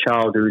wasn't a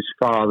child whose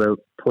father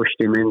pushed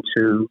him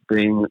into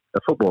being a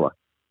footballer.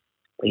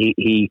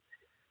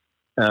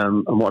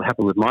 And what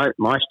happened with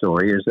my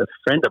story is a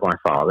friend of my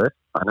father,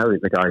 I know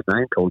the guy's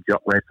name, called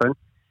Jock Redfern,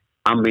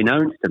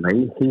 unbeknownst to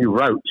me, he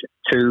wrote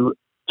to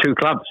 2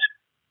 clubs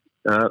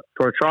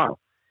for a trial.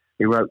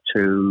 He wrote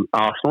to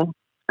Arsenal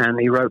and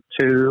he wrote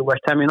to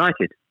West Ham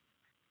United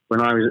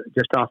when I was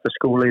just after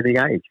school-leaving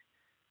age.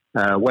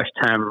 West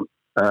Ham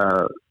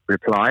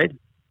replied.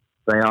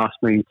 They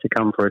asked me to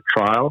come for a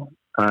trial.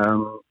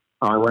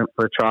 I went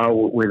for a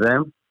trial with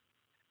them,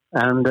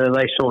 and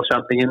they saw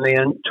something in me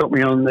and took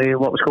me on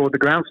what was called the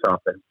ground staff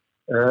then,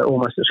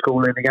 almost at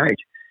school-leaving age.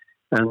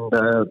 And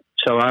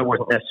so I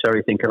wasn't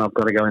necessarily thinking I've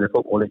got to go into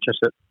football. It's just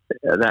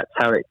that that's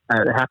how it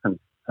happened.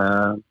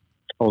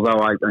 Although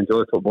I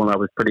enjoyed football and I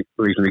was pretty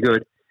reasonably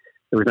good,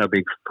 there was no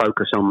big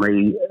focus on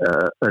me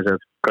as a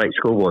great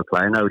schoolboy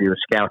player. Nobody was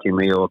scouting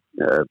me or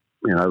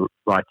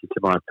writing to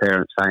my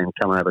parents saying,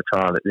 come and have a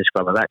trial at this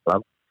club or that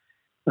club.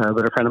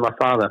 But a friend of my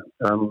father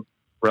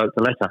wrote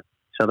the letter.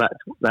 So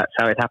that's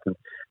how it happened.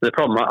 The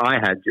problem I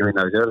had during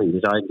those early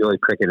years, I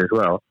enjoyed cricket as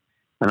well,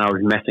 and I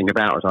was messing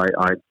about, as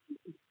I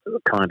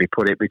kindly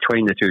put it,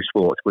 between the 2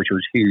 sports, which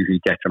was hugely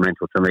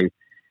detrimental to me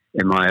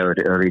in my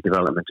early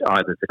development,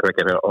 either as a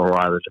cricketer or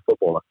either as a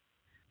footballer.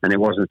 And it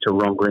wasn't until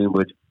Ron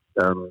Greenwood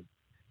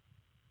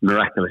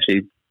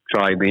miraculously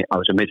tried me. I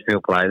was a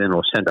midfield player then,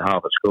 or centre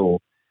half at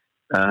school.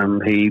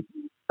 He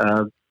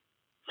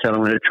said,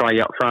 "I'm going to try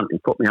you up front." He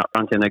put me up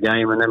front in a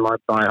game, and then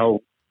my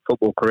whole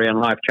football career and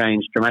life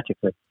changed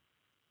dramatically.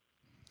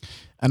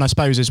 And I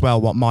suppose as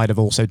well, what might have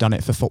also done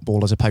it for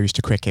football as opposed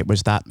to cricket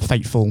was that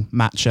fateful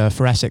match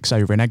for Essex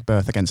over in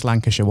Aigburth against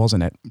Lancashire,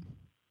 wasn't it?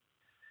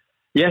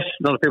 Yes,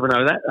 a lot of people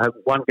know that.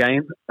 One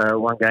game,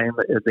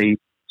 the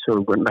sort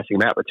of went messing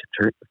about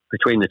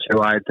between the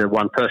two. I had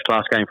one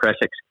first-class game for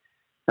Essex,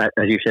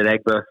 as you said,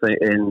 Aigburth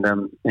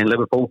in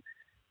Liverpool,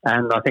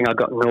 and I think I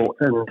got naught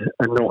and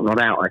naught not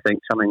out. I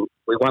think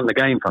we won the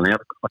game. Funny,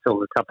 I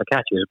filled a couple of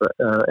catches, but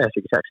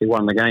Essex actually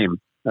won the game.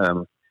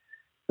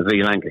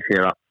 V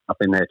Lancashire up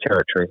in their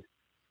territory,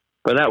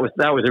 but that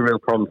was a real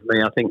problem for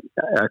me. I think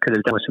I could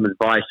have done with some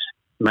advice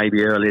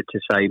maybe earlier to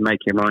say make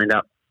your mind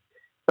up.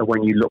 But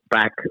when you look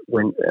back,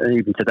 when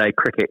even today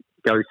cricket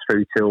goes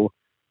through till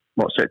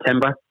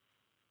September,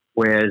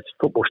 whereas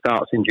football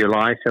starts in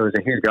July, so there's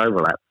a huge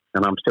overlap.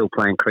 And I'm still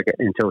playing cricket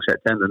until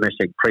September,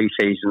 missing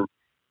pre-season,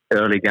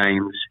 early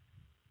games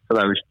for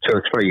those 2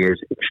 or 3 years.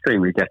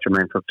 Extremely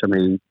detrimental to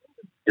me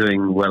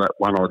doing well at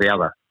one or the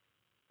other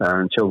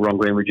until Ron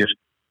Greenwood just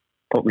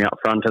put me up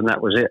front, and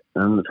that was it.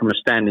 And from a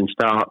standing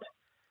start,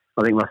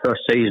 I think my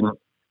first season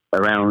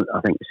around,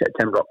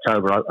 September,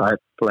 October, I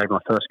played my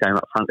first game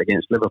up front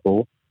against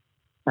Liverpool,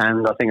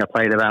 and I think I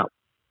played about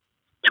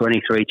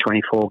 23,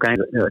 24 games,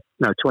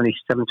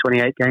 27,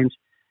 28 games,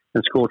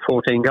 and scored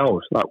 14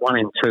 goals, like 1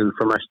 in 2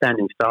 from a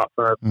standing start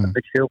for a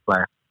midfield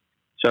player.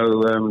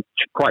 So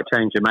quite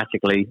changed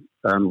dramatically.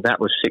 That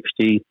was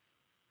 60,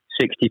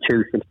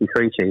 62,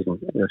 63 season,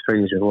 3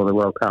 years before the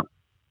World Cup.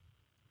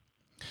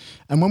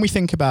 And when we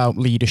think about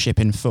leadership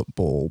in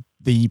football,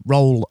 the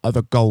role of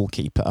a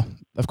goalkeeper,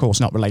 of course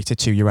not related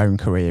to your own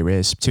career,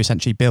 is to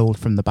essentially build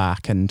from the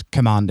back and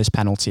command his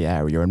penalty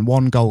area. And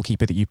one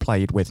goalkeeper that you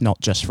played with, not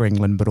just for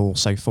England, but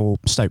also for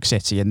Stoke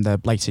City in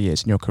the later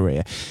years in your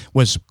career,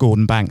 was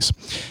Gordon Banks.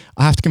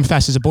 I have to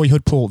confess, as a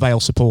boyhood Port Vale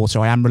supporter,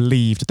 I am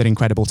relieved that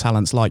incredible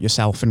talents like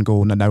yourself and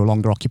Gordon are no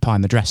longer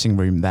occupying the dressing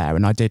room there.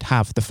 And I did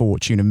have the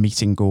fortune of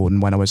meeting Gordon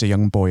when I was a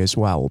young boy as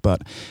well.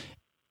 But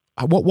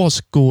what was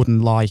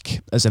Gordon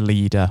like as a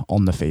leader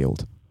on the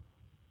field?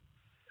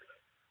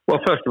 Well,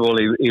 first of all,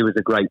 he was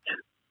a great,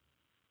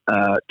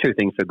 2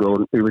 things for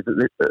Gordon. He was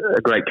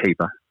a great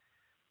keeper.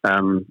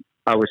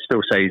 I would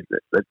still say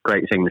the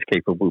greatest English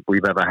keeper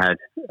we've ever had,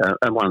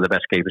 and one of the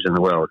best keepers in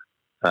the world.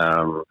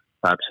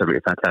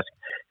 Absolutely fantastic.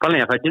 Funnily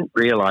enough, I didn't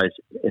realise,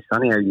 it's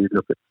funny how you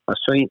look at, I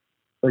seen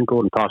when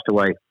Gordon passed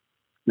away,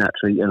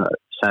 naturally,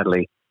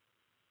 sadly,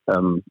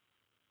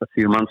 a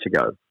few months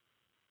ago,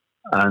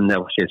 and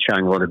obviously it's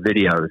showing a lot of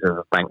videos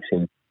of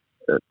Banksy,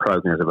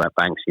 programs about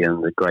Banksy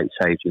and the great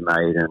saves he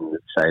made and the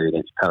save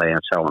against Pele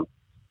and so on.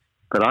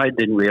 But I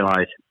didn't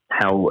realise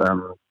how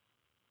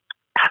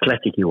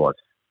athletic he was,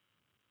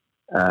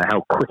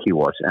 how quick he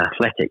was,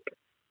 athletic,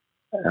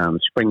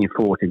 springing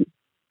forward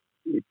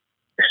to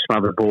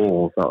smother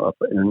balls,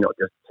 and not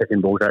just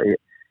hitting balls out.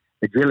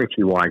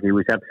 Agility-wise, he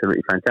was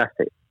absolutely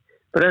fantastic.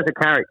 But as a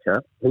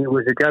character, he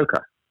was a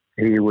joker.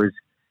 He was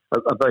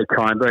a very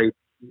kind, very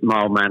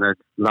mild-mannered,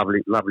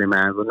 lovely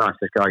man, the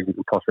nicest guy you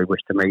can possibly wish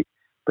to meet.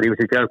 But he was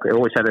a joker. He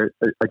always had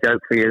a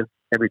joke for you.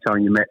 Every time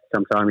you met,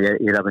 sometime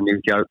he'd have a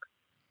new joke.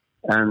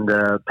 And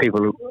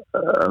people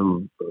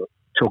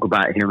talk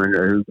about him and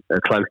who are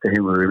close to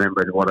him and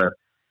remembered what a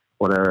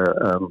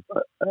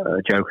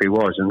joker he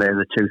was. And they're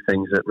the 2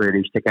 things that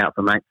really stick out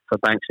for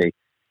Banksy.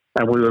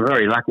 And we were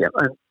very lucky, of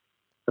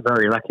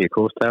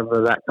course, to have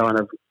that kind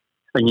of,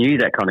 and you need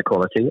that kind of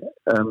quality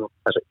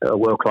as a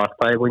world-class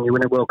player when you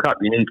win a World Cup.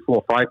 You need 4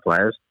 or 5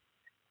 players,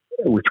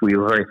 which we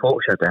were very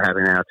fortunate to have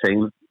in our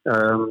team.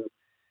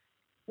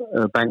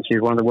 Banksy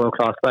is one of the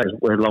world-class players,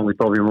 along with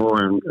Bobby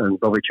Moore and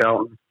Bobby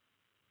Charlton.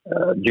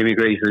 Jimmy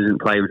Greaves, who didn't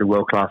play, was a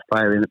world-class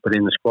player, put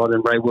in the squad,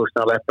 and Ray Wilson,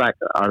 our left back,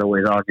 I'd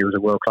always argue was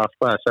a world-class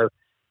player. So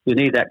you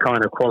need that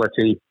kind of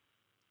quality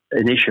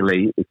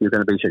initially if you're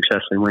going to be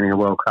successful in winning a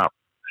World Cup,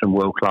 some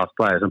world-class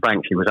players. And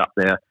Banksy was up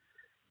there,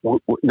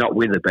 not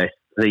with the best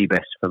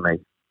for me.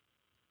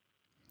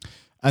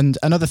 And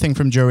another thing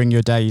from during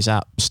your days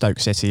at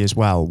Stoke City as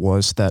well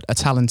was that a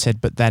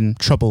talented but then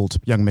troubled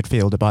young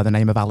midfielder by the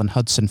name of Alan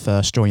Hudson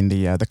first joined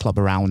the club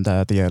around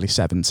the early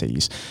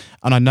 70s.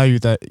 And I know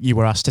that you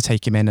were asked to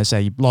take him in as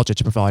a lodger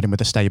to provide him with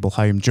a stable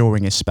home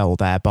during his spell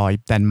there by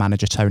then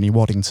manager Tony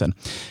Waddington.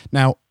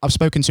 Now, I've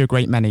spoken to a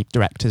great many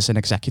directors and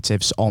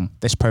executives on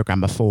this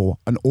programme before,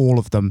 and all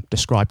of them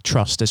describe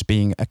trust as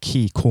being a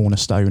key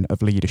cornerstone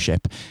of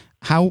leadership.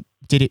 How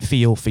did it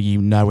feel for you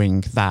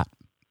knowing that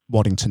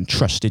Waddington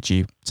trusted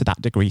you to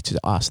that degree to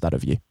ask that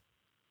of you?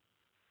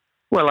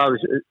 Well, I was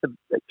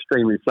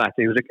extremely flattered.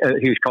 It was a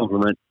huge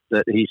compliment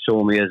that he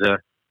saw me as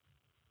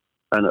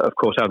and of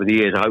course over the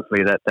years,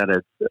 hopefully that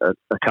has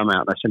come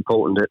out. That's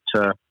important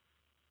that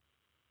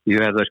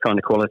you have those kind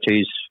of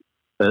qualities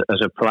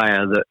as a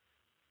player that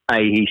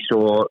he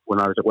saw when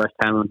I was at West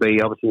Ham, and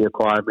B, obviously he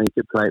acquired me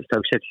to play at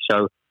Stoke City.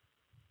 So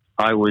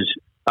I was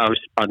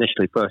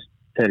initially first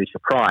fairly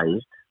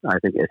surprised. I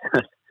think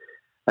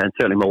and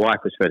certainly my wife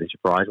was fairly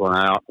surprised when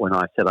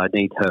I said I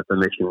need her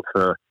permission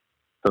for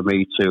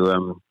me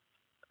to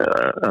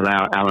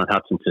allow Alan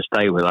Hudson to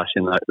stay with us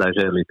in those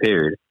early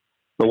periods.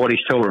 But what he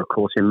saw, of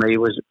course, in me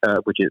was,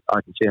 which is,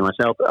 I can see in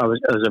myself, I was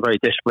a very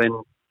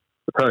disciplined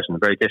person, a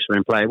very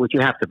disciplined player, which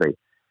you have to be.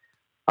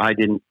 I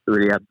didn't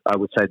really have, I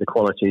would say, the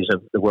qualities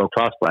of the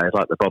world-class players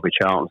like the Bobby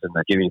Charltons and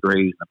the Jimmy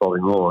Greaves and the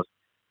Bobby Moores.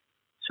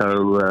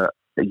 So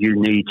you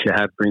need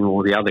to bring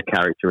all the other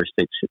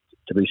characteristics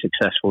to be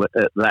successful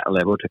at that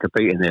level, to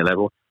compete in their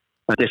level.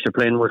 And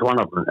discipline was one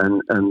of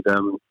them. And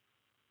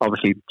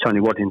obviously,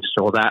 Tony Watkins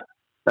saw that.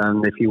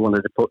 And if he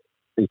wanted to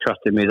he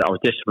trusted me that I was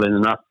disciplined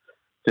enough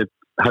to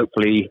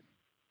hopefully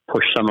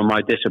push some of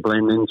my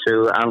discipline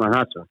into Alan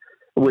Hudson,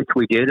 which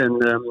we did.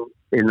 And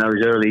in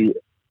those early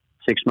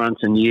 6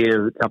 months and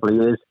a couple of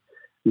years,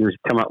 he was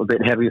come up a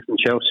bit heavier from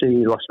Chelsea.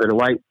 He lost a bit of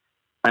weight.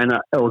 And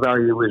although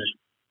he was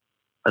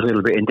a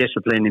little bit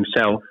indisciplined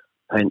himself,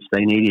 hence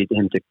they needed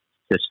him to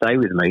stay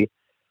with me,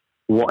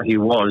 what he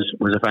was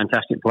a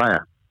fantastic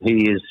player.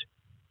 He is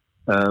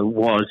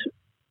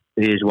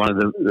one of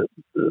the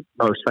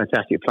most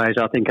fantastic players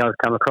I think I've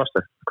come across,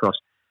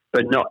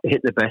 but not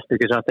hit the best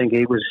because I think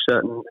he was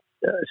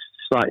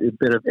slightly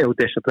bit of ill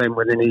discipline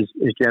within his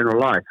general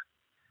life.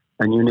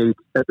 And you need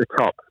at the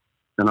top,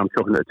 and I'm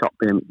talking at the top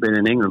being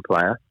an England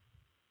player,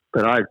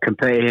 but I'd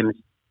compare him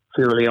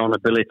purely on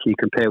ability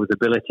compared with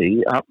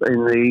ability up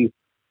in the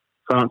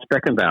France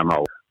Beckenbauer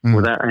mold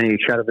without any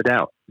shadow of a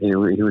doubt. He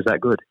was that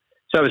good.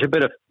 So it was a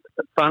bit of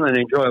fun and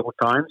enjoyable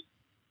times.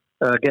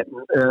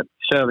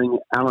 Serving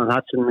Alan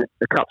Hudson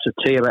the cups of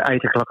tea about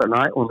 8 o'clock at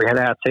night when we had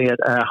our tea at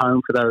our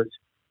home for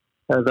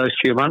those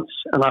few months,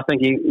 and I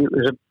think it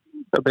was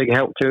a big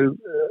help to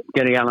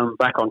getting Alan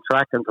back on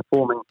track and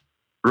performing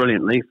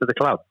brilliantly for the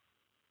club.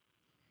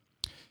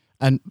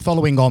 And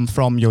following on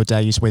from your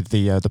days with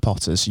the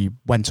Potters, you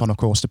went on, of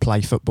course, to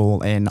play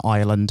football in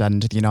Ireland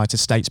and the United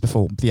States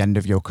before the end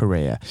of your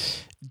career.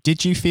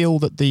 Did you feel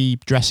that the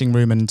dressing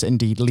room and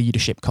indeed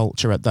leadership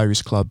culture at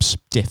those clubs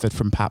differed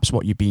from perhaps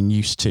what you'd been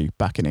used to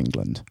back in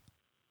England?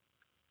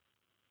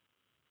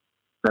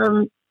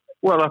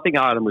 Well, I think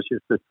Ireland was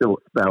just still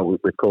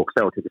with Cork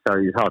Celtic, so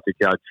it was hard to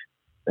judge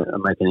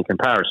and make any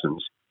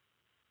comparisons.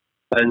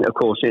 And of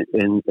course,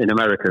 in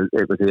America,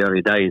 it was the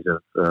early days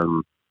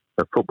of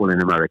football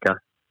in America,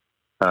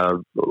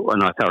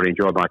 and I thoroughly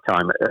enjoyed my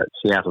time at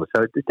Seattle.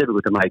 So it's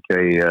difficult to make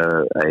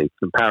a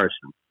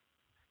comparison.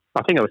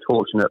 I think I was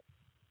fortunate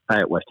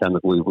at West Ham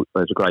that it was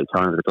a great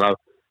time for the club,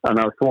 and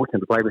I was fortunate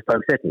to play with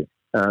Stoke City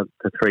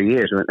for 3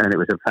 years, and it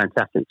was a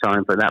fantastic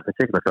time for that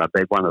particular club.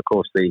 They won, of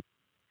course, the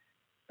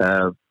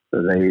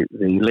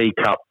League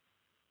Cup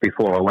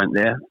before I went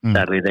there.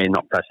 Sadly, they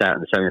knocked us out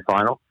in the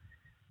semi-final.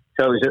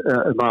 So it was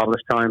a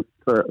marvellous time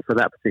for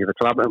that particular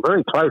club, and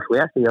very close.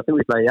 I think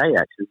we played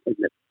Ajax in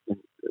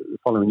the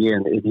following year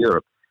in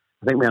Europe.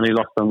 I think we only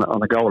lost on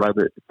a goal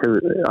over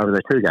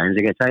the 2 games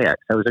against Ajax.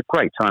 So it was a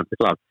great time for the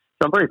club.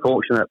 So I'm very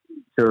fortunate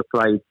to have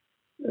played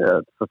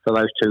for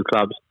those 2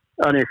 clubs.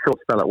 Only a short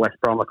spell at West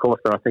Brom, of course,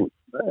 but I think,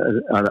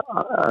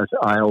 as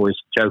I always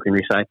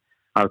jokingly say,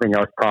 I think I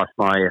was past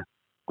my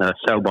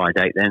sell-by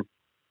date then.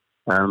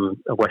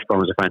 West Brom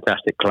was a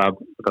fantastic club,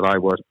 but I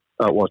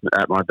wasn't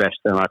at my best,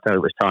 and I felt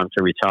it was time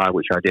to retire,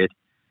 which I did.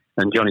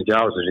 And Johnny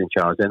Giles was in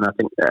charge then. I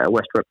think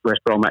West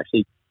Brom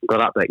actually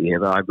got up that year,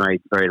 but I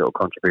made very little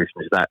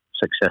contribution to that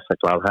success the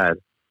club had.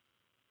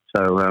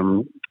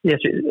 So, yes,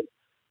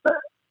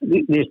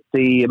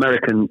 the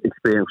American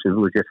experience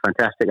was just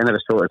fantastic. I never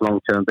saw it as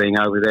long-term being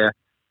over there.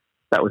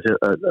 That was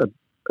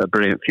a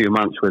brilliant few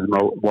months with my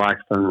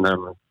wife and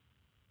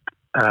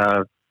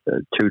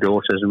 2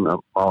 daughters, and my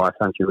wife,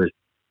 and she was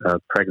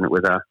pregnant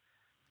with her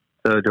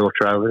 3rd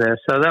daughter over there.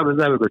 So they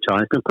were good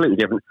times. Completely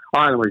different.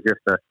 Ireland was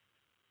just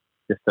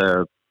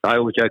I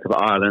always joke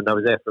about Ireland. I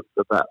was there for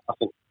about, I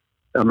think,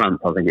 a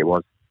month, I think it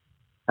was,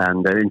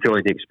 and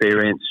enjoyed the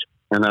experience.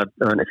 And I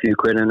earned a few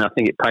quid, and I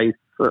think it paid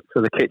for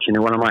the kitchen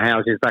in one of my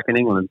houses back in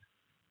England.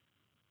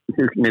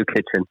 New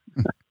kitchen.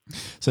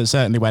 So it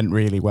certainly went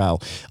really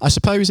well. I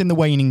suppose in the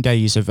waning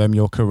days of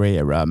your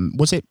career,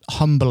 was it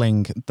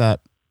humbling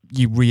that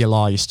you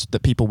realised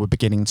that people were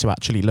beginning to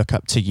actually look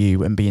up to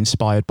you and be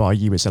inspired by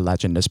you as a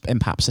legend, as in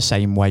perhaps the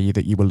same way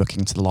that you were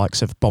looking to the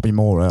likes of Bobby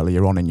Moore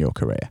earlier on in your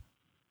career?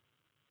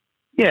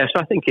 Yes,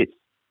 I think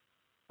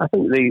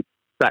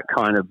that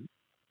kind of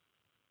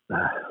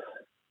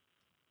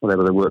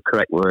whatever the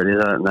correct word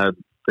is, I don't know,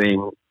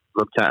 being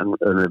looked at and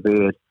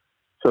revered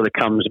sort of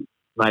comes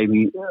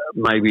maybe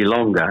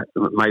longer,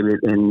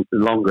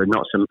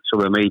 not some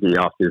sort of immediately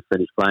after you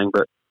finish playing,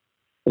 but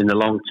in the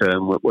long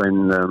term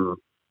when.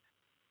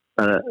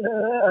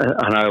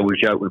 And I always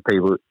joke when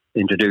people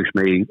introduce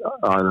me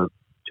either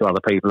to other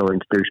people or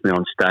introduce me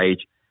on stage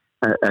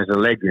as a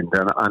legend,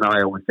 and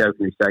I always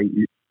jokingly say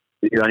you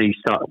only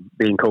start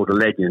being called a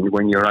legend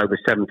when you're over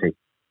 70.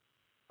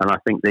 And I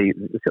think the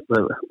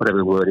whatever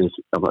the word is,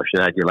 I'm not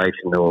sure,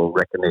 adulation or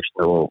recognition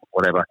or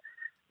whatever,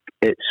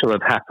 it sort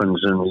of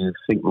happens and you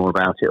think more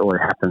about it, or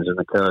it happens and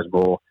occurs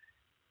more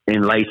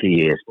in later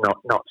years.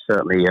 Not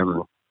certainly.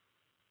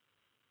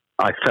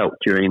 I felt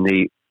during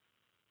the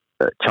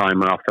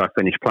time after I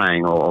finished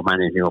playing or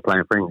managing or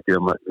playing for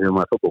England during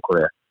my football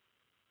career.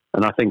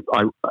 And I think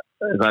I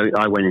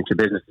went into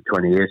business for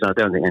 20 years. I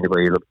don't think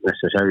anybody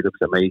necessarily looks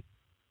at me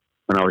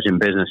when I was in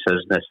business as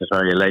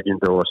necessarily a legend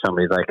or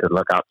somebody they could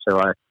look up. So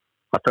I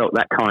felt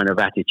that kind of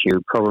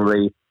attitude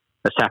probably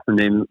has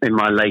happened in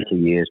my later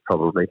years,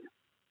 probably.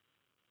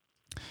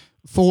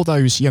 For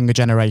those younger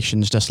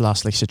generations, just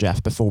lastly, Sir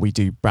Geoff, before we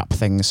do wrap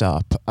things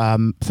up,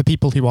 for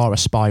people who are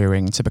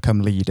aspiring to become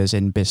leaders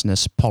in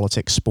business,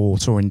 politics,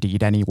 sport, or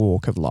indeed any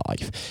walk of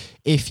life,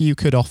 if you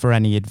could offer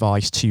any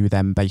advice to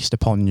them based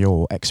upon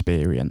your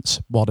experience,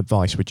 what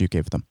advice would you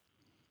give them?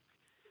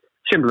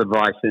 Simple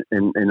advice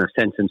in a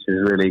sentence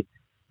is really,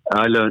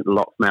 I learned a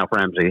lot from Alf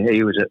Ramsey.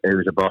 He was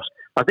a boss.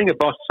 I think a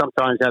boss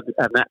sometimes have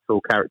natural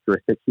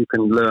characteristics. You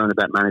can learn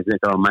about management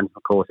on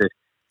management courses.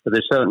 But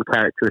there's certain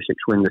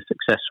characteristics when the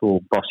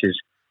successful bosses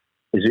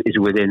is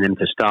within them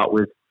to start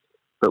with.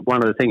 But one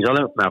of the things I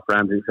learned from Alf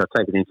Ramsey, which I've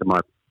taken into my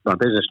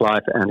business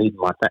life and even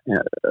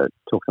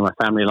talking to my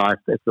family life,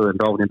 if they're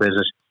involved in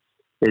business,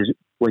 is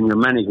when you're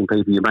managing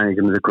people, you manage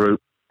them as a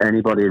group.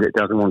 Anybody that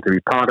doesn't want to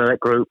be part of that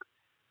group,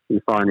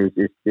 you find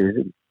is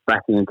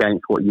backing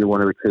against what you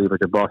want to achieve as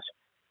a boss,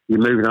 you're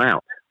moving them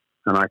out.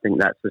 And I think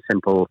that's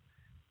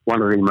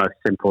one of the most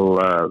simple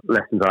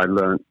lessons I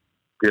learned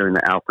during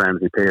the Alf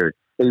Ramsey period.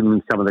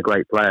 Even some of the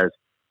great players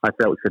I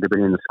felt should have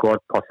been in the squad,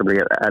 possibly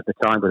at the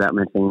time, without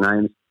mentioning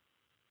names.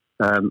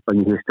 When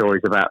you hear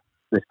stories about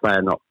this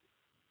player not,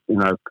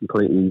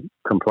 completely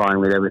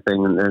complying with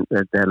everything, and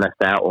they're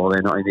left out, or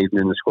they're not even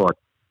in the squad.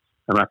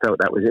 And I felt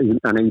that was,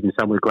 and even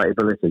some with great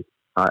ability,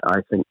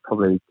 I think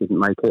probably didn't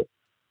make it.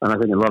 And I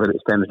think a lot of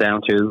it stems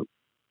down to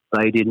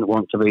they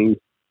wanted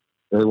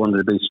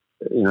to be,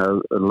 a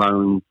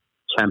lone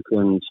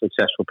champion,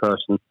 successful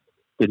person,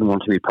 didn't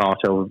want to be part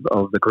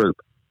of the group.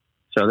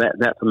 So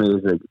that for me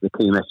is the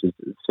key message,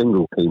 the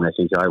single key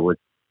message I would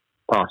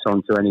pass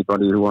on to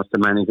anybody who wants to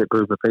manage a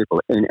group of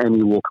people in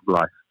any walk of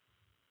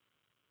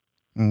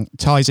life.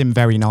 Ties in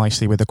very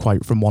nicely with a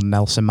quote from one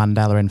Nelson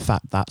Mandela, in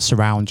fact, that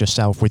surround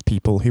yourself with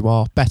people who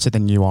are better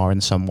than you are in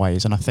some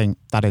ways. And I think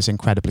that is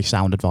incredibly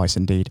sound advice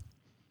indeed.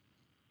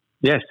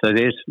 Yes, it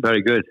is.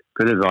 Very good.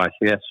 Good advice,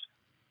 yes.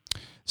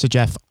 So,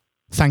 Geoff,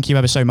 thank you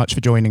ever so much for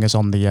joining us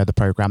on the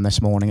programme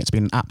this morning. It's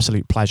been an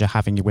absolute pleasure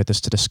having you with us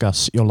to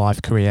discuss your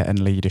life, career and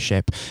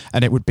leadership.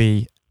 And it would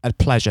be a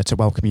pleasure to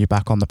welcome you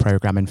back on the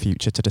programme in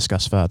future to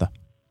discuss further.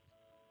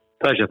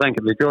 Pleasure. Thank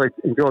you.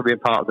 Enjoy being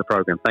part of the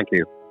programme. Thank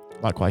you.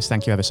 Likewise.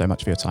 Thank you ever so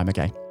much for your time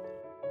again.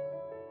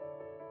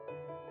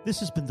 This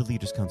has been the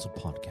Leaders Council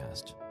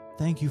podcast.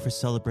 Thank you for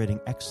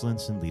celebrating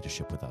excellence in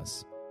leadership with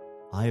us.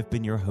 I have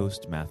been your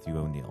host, Matthew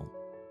O'Neill.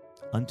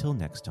 Until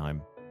next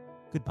time,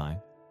 goodbye.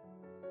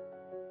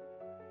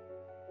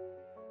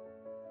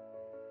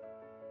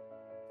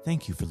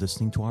 Thank you for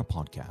listening to our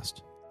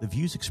podcast. The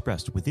views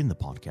expressed within the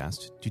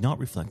podcast do not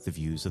reflect the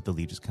views of the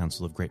Leaders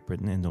Council of Great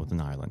Britain and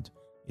Northern Ireland,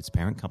 its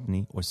parent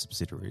company or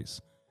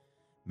subsidiaries,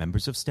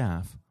 members of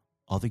staff,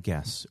 other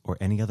guests, or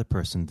any other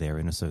person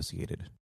therein associated.